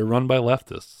large, they're run by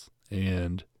leftists,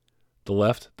 and the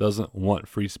left doesn't want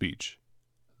free speech.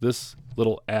 This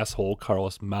little asshole,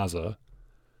 Carlos Maza,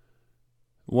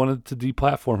 wanted to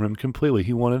deplatform him completely.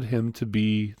 He wanted him to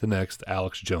be the next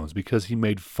Alex Jones because he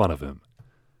made fun of him.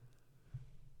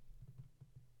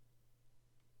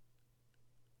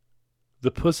 The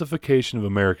pussification of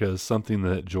America is something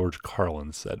that George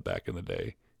Carlin said back in the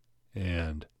day.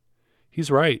 And he's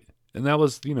right. And that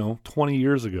was, 20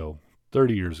 years ago,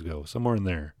 30 years ago, somewhere in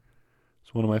there.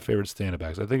 It's one of my favorite stand-up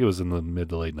acts. I think it was in the mid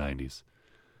to late 90s.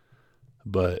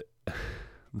 But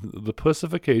the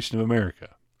pussification of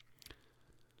America.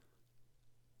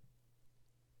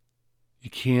 You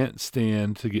can't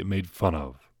stand to get made fun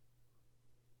of.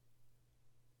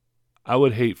 I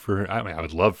would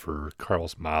love for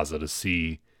Carlos Maza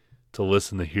to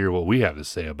listen, to hear what we have to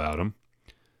say about him.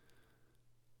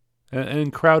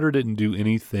 And Crowder didn't do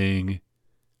anything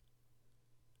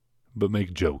but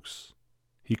make jokes.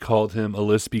 He called him a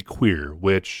lispy queer,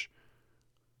 which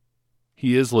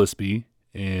he is lispy,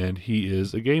 and he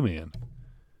is a gay man.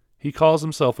 He calls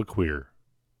himself a queer.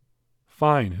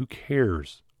 Fine, who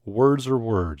cares? Words are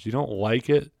words. You don't like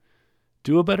it?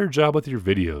 Do a better job with your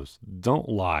videos. Don't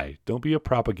lie. Don't be a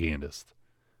propagandist.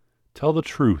 Tell the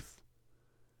truth.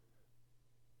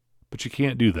 But you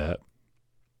can't do that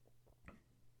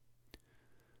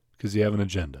because you have an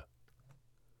agenda.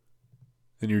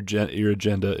 And your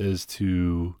agenda is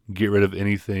to get rid of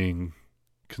anything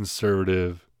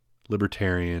conservative,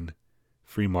 libertarian,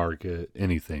 free market,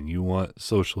 anything. You want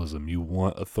socialism. You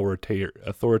want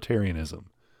authoritarianism.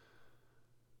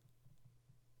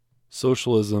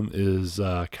 Socialism is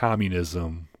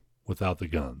communism without the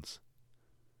guns,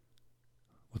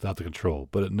 without the control,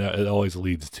 but it always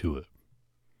leads to it.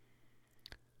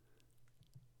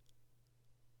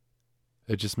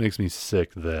 It just makes me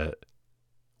sick that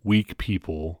weak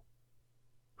people,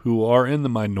 who are in the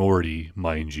minority,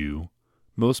 mind you,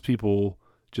 most people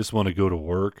just want to go to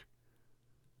work,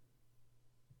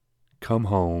 come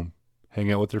home,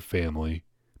 hang out with their family,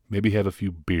 maybe have a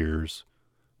few beers,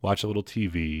 watch a little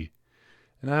TV,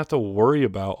 and I have to worry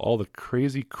about all the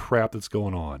crazy crap that's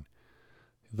going on.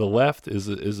 The left is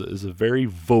a very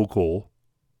vocal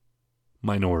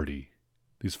minority.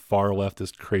 These far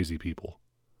leftist crazy people.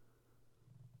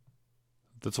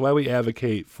 That's why we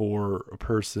advocate for a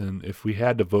person. If we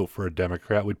had to vote for a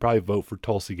Democrat, we'd probably vote for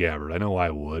Tulsi Gabbard. I know I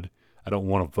would. I don't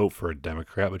want to vote for a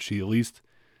Democrat, but she at least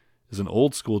is an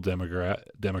old school Democrat.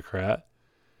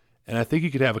 And I think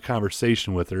you could have a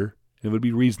conversation with her. It would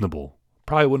be reasonable.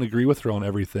 Probably wouldn't agree with her on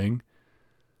everything,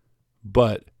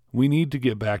 but we need to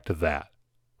get back to that.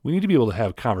 We need to be able to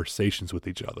have conversations with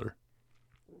each other.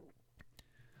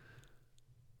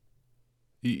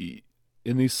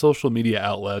 In these social media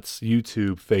outlets,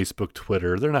 YouTube, Facebook,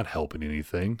 Twitter, they're not helping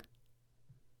anything.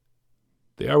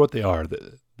 They are what they are.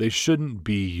 They shouldn't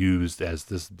be used as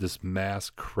this mass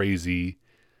crazy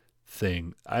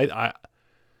thing. I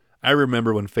I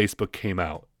remember when Facebook came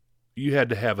out, you had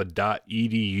to have a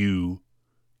 .edu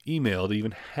email to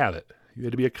even have it. You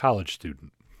had to be a college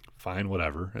student. Fine,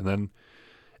 whatever. And then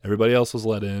everybody else was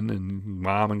let in, and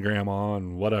mom and grandma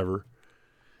and whatever.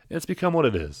 And it's become what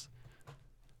it is.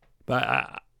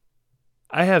 But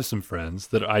I have some friends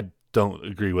that I don't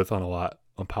agree with on a lot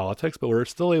on politics, but we're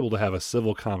still able to have a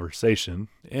civil conversation.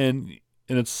 And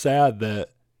it's sad that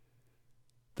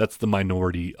that's the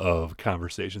minority of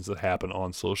conversations that happen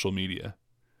on social media.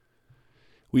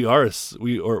 We're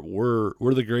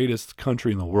the greatest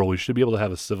country in the world. We should be able to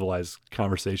have a civilized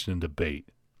conversation and debate.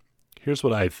 Here's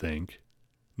what I think.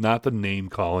 Not the name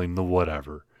calling, the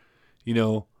whatever. You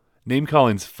know, name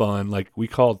calling's fun. Like we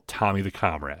called Tommy the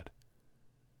Comrade.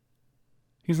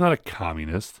 He's not a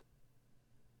communist.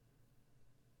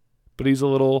 But he has a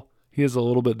little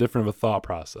bit different of a thought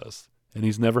process. And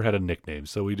he's never had a nickname,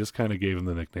 so we just kind of gave him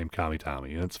the nickname Commie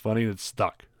Tommy. And it's funny, it's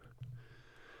stuck.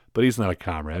 But he's not a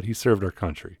comrade. He served our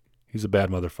country. He's a bad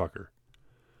motherfucker.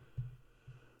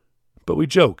 But we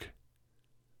joke.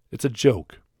 It's a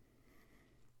joke.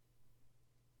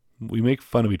 We make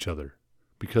fun of each other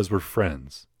because we're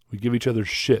friends. We give each other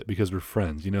shit because we're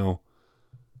friends. You know,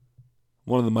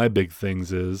 one of my big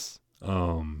things is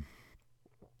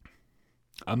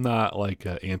I'm not like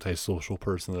an antisocial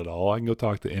person at all. I can go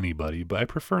talk to anybody, but I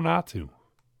prefer not to.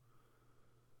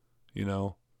 You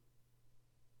know,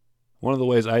 one of the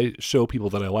ways I show people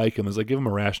that I like them is I give them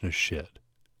a ration of shit.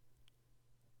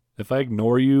 If I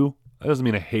ignore you, that doesn't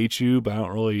mean I hate you, but I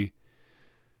don't really,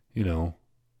 you know,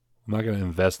 I'm not going to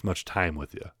invest much time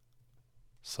with you.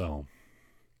 So,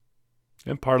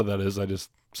 and part of that is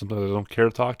sometimes I don't care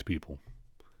to talk to people.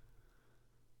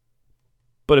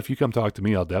 But if you come talk to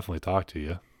me, I'll definitely talk to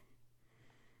you.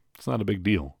 It's not a big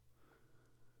deal.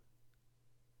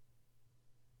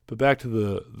 But back to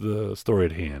the story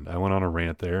at hand. I went on a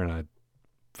rant there, and it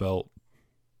felt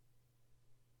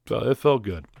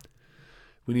good.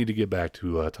 We need to get back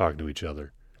to talking to each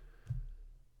other.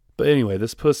 But anyway,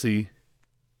 this pussy,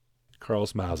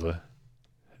 Carlos Maza,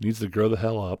 needs to grow the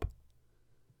hell up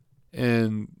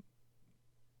and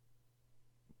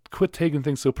quit taking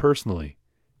things so personally.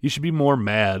 You should be more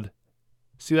mad.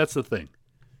 See, that's the thing.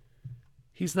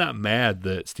 He's not mad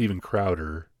that Steven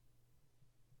Crowder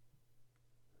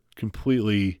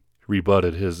completely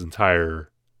rebutted his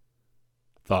entire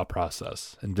thought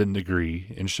process and didn't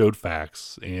agree and showed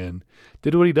facts and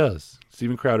did what he does.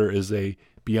 Steven Crowder is a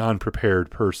beyond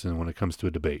prepared person when it comes to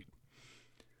a debate.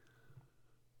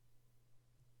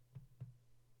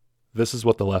 This is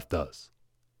what the left does.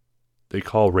 They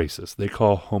call racist. They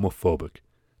call homophobic.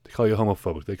 They call you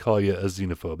homophobic. They call you a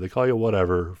xenophobe. They call you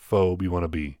whatever phobe you want to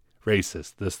be.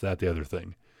 Racist, this, that, the other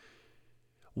thing.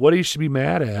 What he should be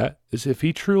mad at is if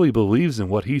he truly believes in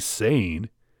what he's saying,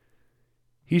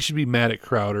 he should be mad at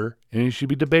Crowder and he should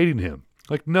be debating him.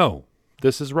 Like, no,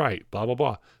 this is right, blah, blah,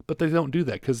 blah. But they don't do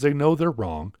that because they know they're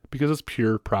wrong because it's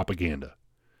pure propaganda.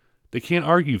 They can't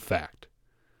argue fact.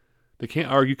 They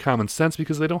can't argue common sense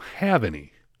because they don't have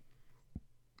any.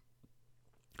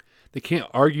 They can't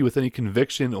argue with any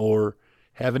conviction or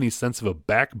have any sense of a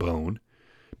backbone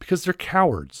because they're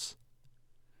cowards.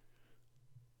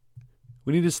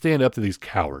 We need to stand up to these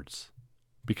cowards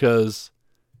because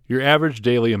your average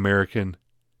daily American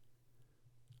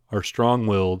are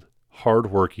strong-willed,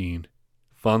 hard-working,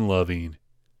 fun-loving,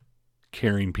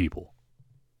 caring people.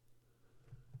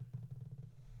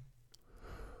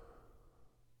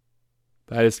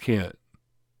 I just can't,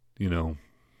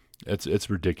 it's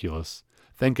ridiculous.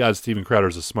 Thank God Steven Crowder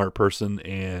is a smart person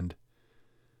and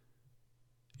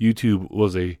YouTube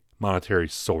was a monetary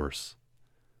source.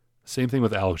 Same thing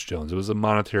with Alex Jones. It was a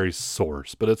monetary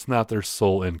source, but it's not their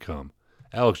sole income.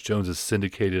 Alex Jones is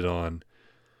syndicated on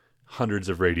hundreds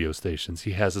of radio stations.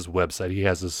 He has his website. He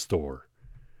has his store.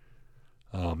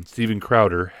 Steven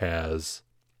Crowder has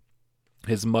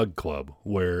his mug club,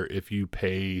 where if you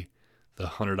pay the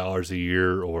 $100 a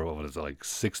year, or what is it, like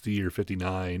 $60 or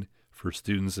 $59 for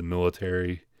students and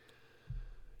military,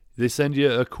 they send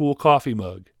you a cool coffee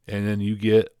mug, and then you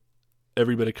get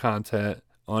every bit of content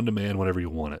on demand whenever you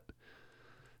want it.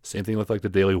 Same thing with like the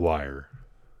Daily Wire.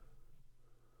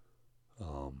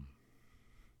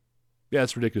 Yeah,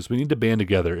 it's ridiculous. We need to band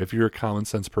together. If you're a common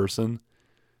sense person,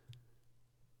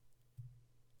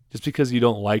 just because you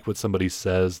don't like what somebody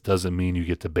says doesn't mean you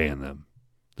get to ban them.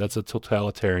 That's a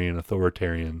totalitarian,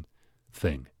 authoritarian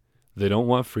thing. They don't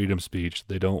want freedom of speech.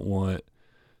 They don't want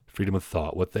freedom of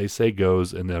thought. What they say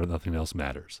goes, and nothing else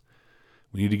matters.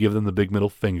 We need to give them the big middle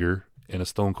finger and a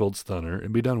stone cold stunner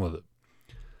and be done with it.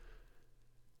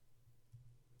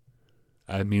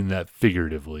 I mean that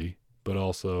figuratively, but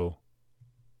also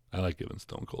I like giving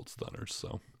stone cold stunners.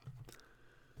 So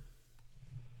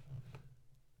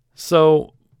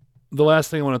So the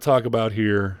last thing I want to talk about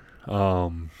here,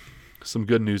 some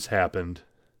good news happened.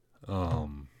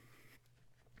 And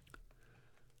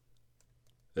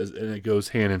it goes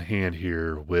hand in hand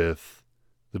here with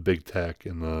the big tech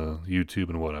and the YouTube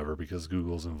and whatever, because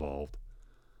Google's involved.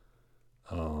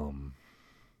 The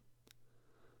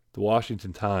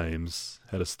Washington Times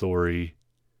had a story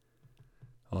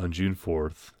on June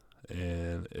 4th,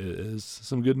 and it is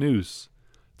some good news.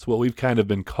 It's what we've kind of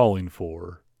been calling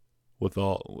for with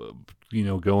all,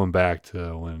 going back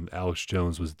to when Alex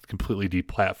Jones was completely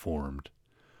deplatformed.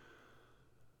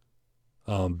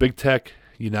 Big tech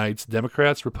unites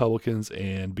Democrats, Republicans,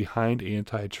 and behind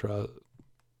antitrust.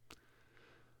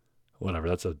 Whatever,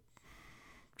 that's a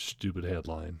stupid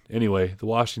headline. Anyway, the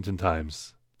Washington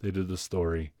Times, they did this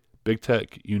story. Big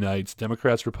tech unites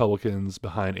Democrats, Republicans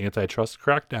behind antitrust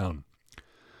crackdown.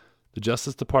 The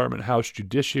Justice Department House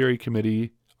Judiciary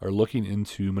Committee are looking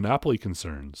into monopoly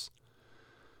concerns.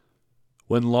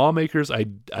 When lawmakers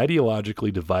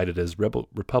ideologically divided as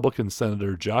Republican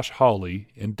Senator Josh Hawley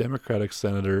and Democratic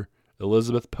Senator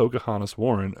Elizabeth Pocahontas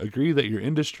Warren agree that your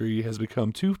industry has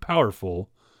become too powerful,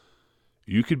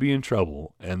 you could be in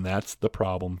trouble, and that's the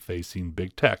problem facing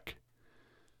big tech.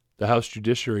 The House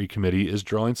Judiciary Committee is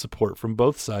drawing support from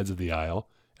both sides of the aisle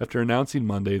after announcing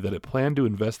Monday that it planned to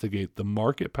investigate the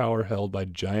market power held by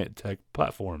giant tech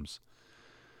platforms,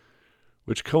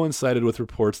 which coincided with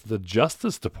reports that the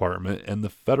Justice Department and the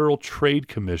Federal Trade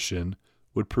Commission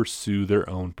would pursue their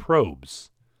own probes.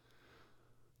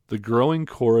 The growing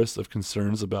chorus of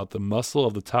concerns about the muscle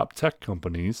of the top tech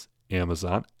companies,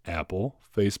 Amazon, Apple,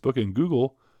 Facebook, and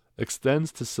Google,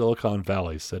 extends to Silicon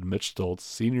Valley, said Mitch Stoltz,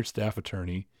 senior staff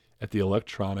attorney at the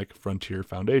Electronic Frontier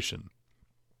Foundation.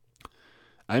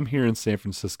 I'm here in San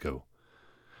Francisco.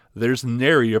 There's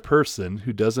nary a person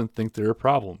who doesn't think there are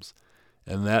problems,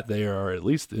 and that they are at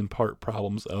least in part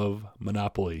problems of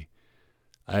monopoly.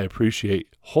 I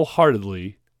appreciate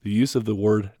wholeheartedly the use of the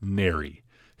word nary.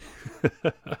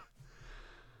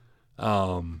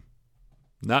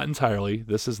 Not entirely.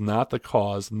 This is not the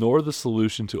cause nor the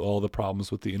solution to all the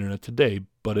problems with the internet today,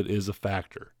 but it is a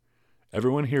factor.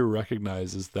 Everyone here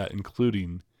recognizes that,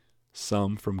 including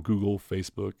some from Google,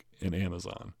 Facebook, and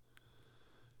Amazon.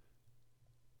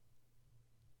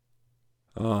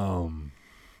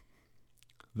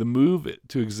 The move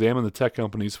to examine the tech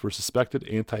companies for suspected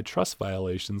antitrust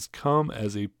violations come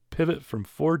as a pivot from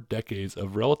 4 decades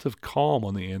of relative calm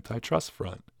on the antitrust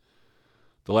front.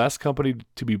 The last company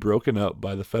to be broken up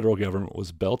by the federal government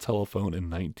was Bell Telephone in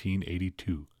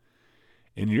 1982.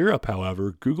 In Europe,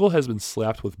 however, Google has been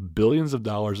slapped with billions of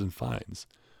dollars in fines.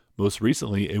 Most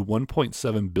recently, a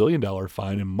 $1.7 billion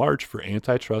fine in March for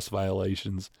antitrust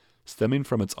violations stemming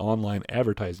from its online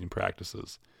advertising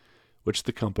practices, which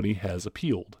the company has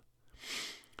appealed.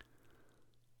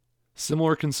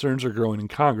 Similar concerns are growing in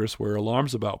Congress, where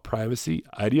alarms about privacy,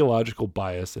 ideological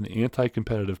bias, and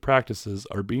anti-competitive practices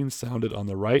are being sounded on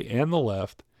the right and the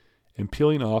left, and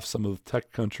peeling off some of the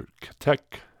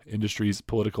tech industry's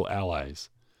political allies.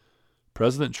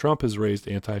 President Trump has raised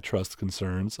antitrust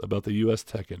concerns about the U.S.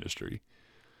 tech industry.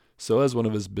 So has one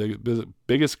of his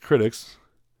biggest critics,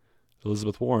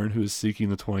 Elizabeth Warren, who is seeking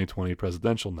the 2020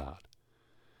 presidential nod.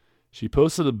 She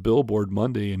posted a billboard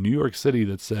Monday in New York City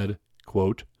that said,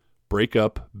 quote, "Break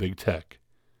up big tech."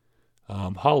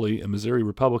 Hawley, a Missouri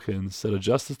Republican, said a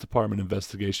Justice Department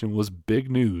investigation was big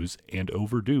news and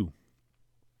overdue.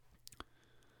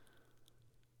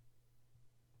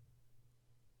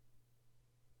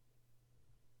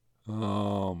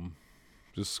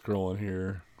 Just scrolling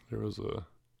here. There was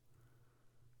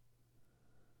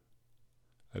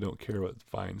I don't care what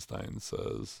Feinstein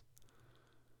says.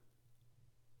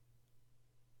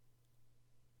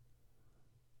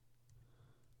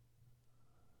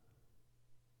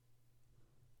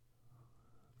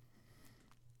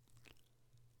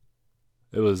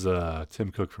 It was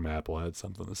Tim Cook from Apple. I had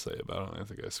something to say about it. I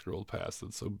think I scrolled past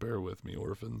it, so bear with me,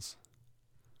 orphans.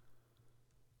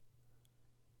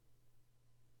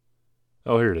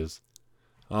 Oh, here it is.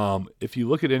 If you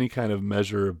look at any kind of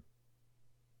measure...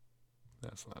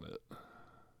 That's not it.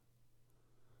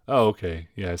 Oh, okay.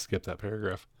 Yeah, I skipped that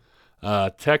paragraph.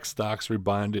 Tech stocks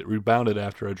rebounded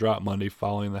after a drop Monday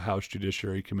following the House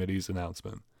Judiciary Committee's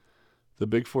announcement. The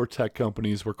big 4 tech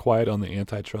companies were quiet on the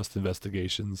antitrust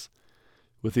investigations,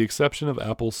 with the exception of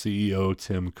Apple CEO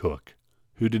Tim Cook,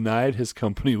 who denied his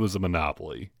company was a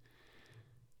monopoly.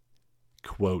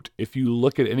 Quote, "If you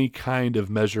look at any kind of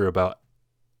measure about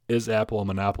is Apple a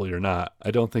monopoly or not,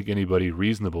 I don't think anybody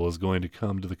reasonable is going to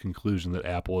come to the conclusion that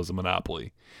Apple is a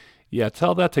monopoly." Yeah,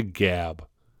 tell that to Gab.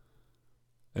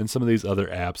 and some of these other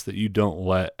apps that you don't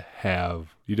let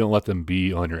them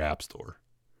be on your app store.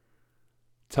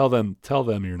 Tell them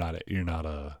you're not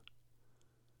a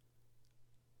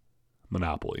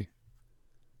monopoly.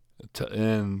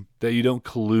 And that you don't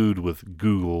collude with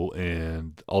Google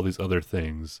and all these other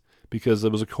things, because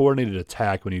it was a coordinated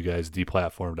attack when you guys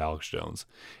deplatformed Alex Jones.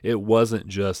 It wasn't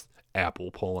just Apple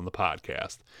pulling the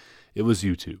podcast. It was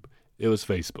YouTube. It was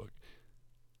Facebook.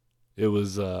 It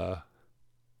was,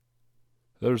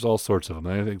 there's all sorts of them.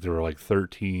 I think there were like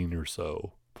 13 or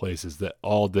so places that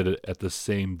all did it at the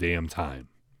same damn time.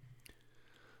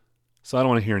 So I don't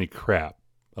want to hear any crap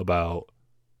about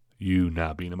you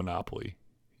not being a monopoly.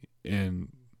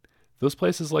 And those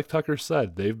places, like Tucker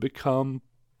said, they've become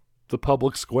the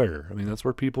public square. I mean, that's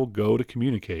where people go to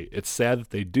communicate. It's sad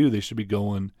that they do. They should be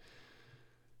going,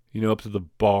 up to the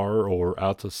bar or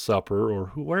out to supper or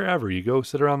wherever. You go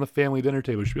sit around the family dinner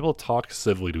table. You should be able to talk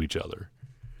civilly to each other.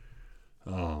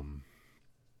 And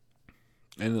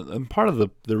part of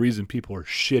the reason people are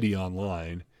shitty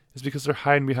online is because they're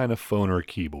hiding behind a phone or a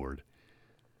keyboard.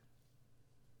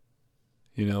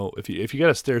 If you got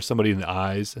to stare somebody in the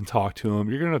eyes and talk to them,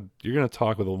 you're gonna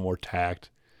talk with a little more tact,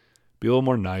 be a little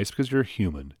more nice, because you're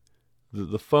human.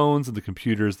 The phones and the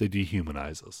computers, they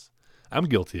dehumanize us. I'm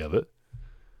guilty of it.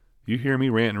 You hear me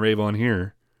rant and rave on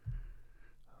here,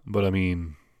 but I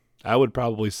mean, I would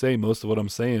probably say most of what I'm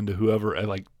saying to whoever,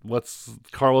 like, what's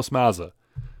Carlos Maza?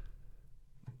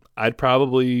 I'd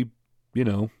probably,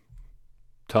 tell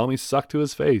him he sucked to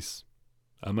his face.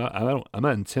 I'm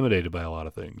not intimidated by a lot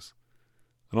of things.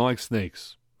 I don't like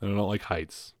snakes, and I don't like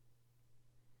heights.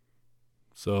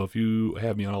 So if you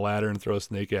have me on a ladder and throw a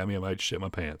snake at me, I might shit my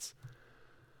pants.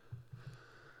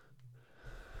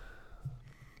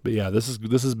 But yeah, this is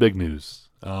big news.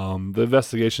 The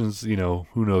investigations,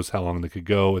 who knows how long they could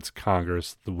go. It's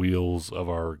Congress. The wheels of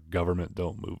our government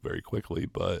don't move very quickly,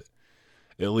 but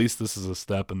at least this is a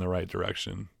step in the right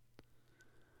direction.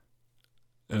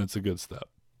 And it's a good step.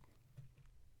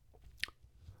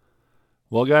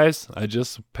 Well, guys, I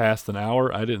just passed an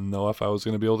hour. I didn't know if I was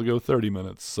going to be able to go 30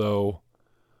 minutes. So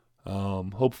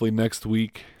hopefully next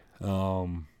week,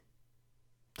 Tommy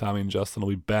and Justin will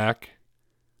be back.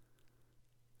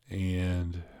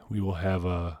 And we will have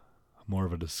more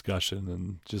of a discussion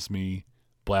than just me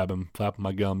flapping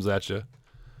my gums at you.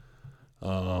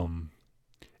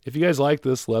 If you guys like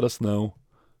this, let us know.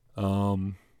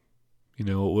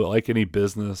 Like any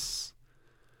business,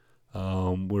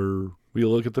 we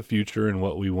look at the future and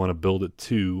what we want to build it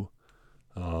to.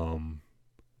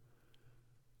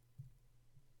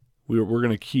 We're going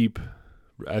to keep,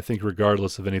 I think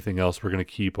regardless of anything else, we're going to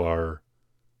keep our,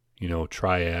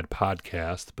 triad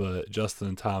podcast, but Justin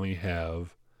and Tommy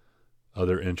have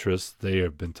other interests. They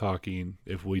have been talking,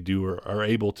 if we are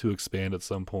able to expand at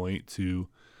some point to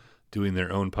doing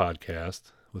their own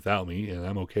podcast without me, and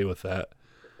I'm okay with that.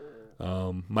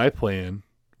 My plan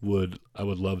I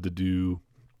would love to do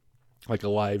like a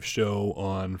live show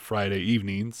on Friday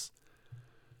evenings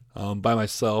by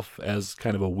myself as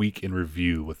kind of a week in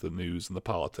review with the news and the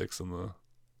politics and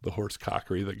the horse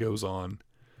cockery that goes on.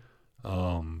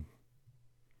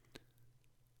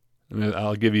 And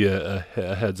I'll give you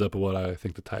a heads up of what I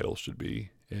think the title should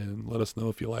be, and let us know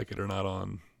if you like it or not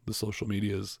on the social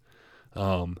medias.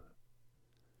 The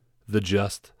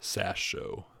Just Sash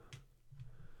Show.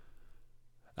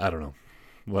 I don't know.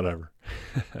 Whatever.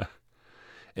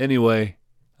 Anyway,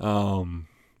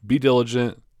 be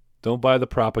diligent. Don't buy the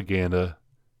propaganda.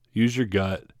 Use your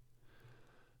gut.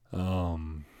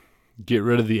 Get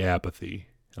rid of the apathy.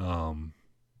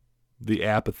 The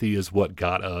apathy is what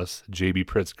got us J.B.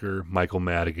 Pritzker, Michael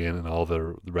Madigan, and all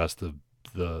the rest of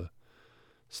the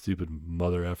stupid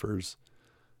mother effers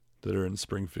that are in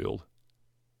Springfield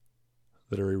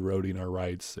that are eroding our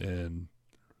rights and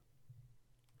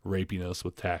raping us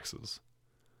with taxes.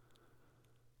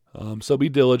 So be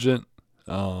diligent.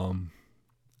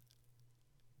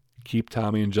 Keep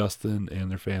Tommy and Justin and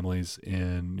their families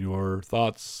in your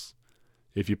thoughts.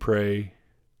 If you pray,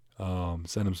 send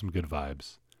them some good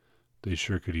vibes. They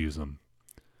sure could use them.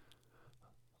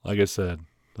 Like I say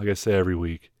every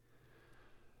week,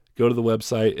 go to the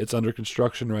website. It's under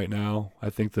construction right now.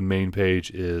 I think the main page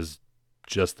is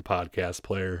just the podcast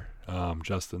player.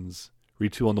 Justin's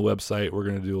retooling the website. We're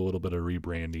going to do a little bit of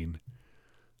rebranding.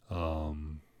 But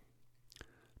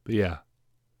yeah,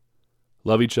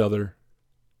 love each other.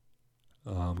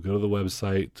 Go to the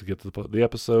website to get to the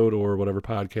episode or whatever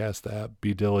podcast app.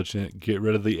 Be diligent. Get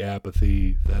rid of the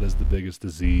apathy. That is the biggest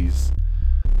disease.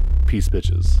 Peace,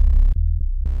 bitches.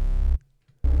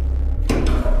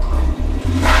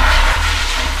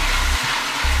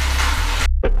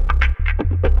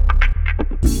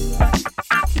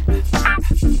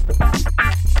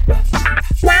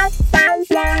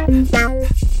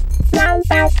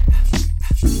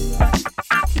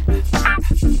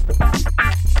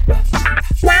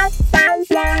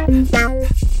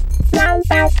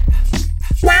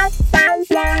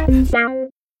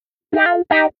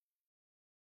 Bow.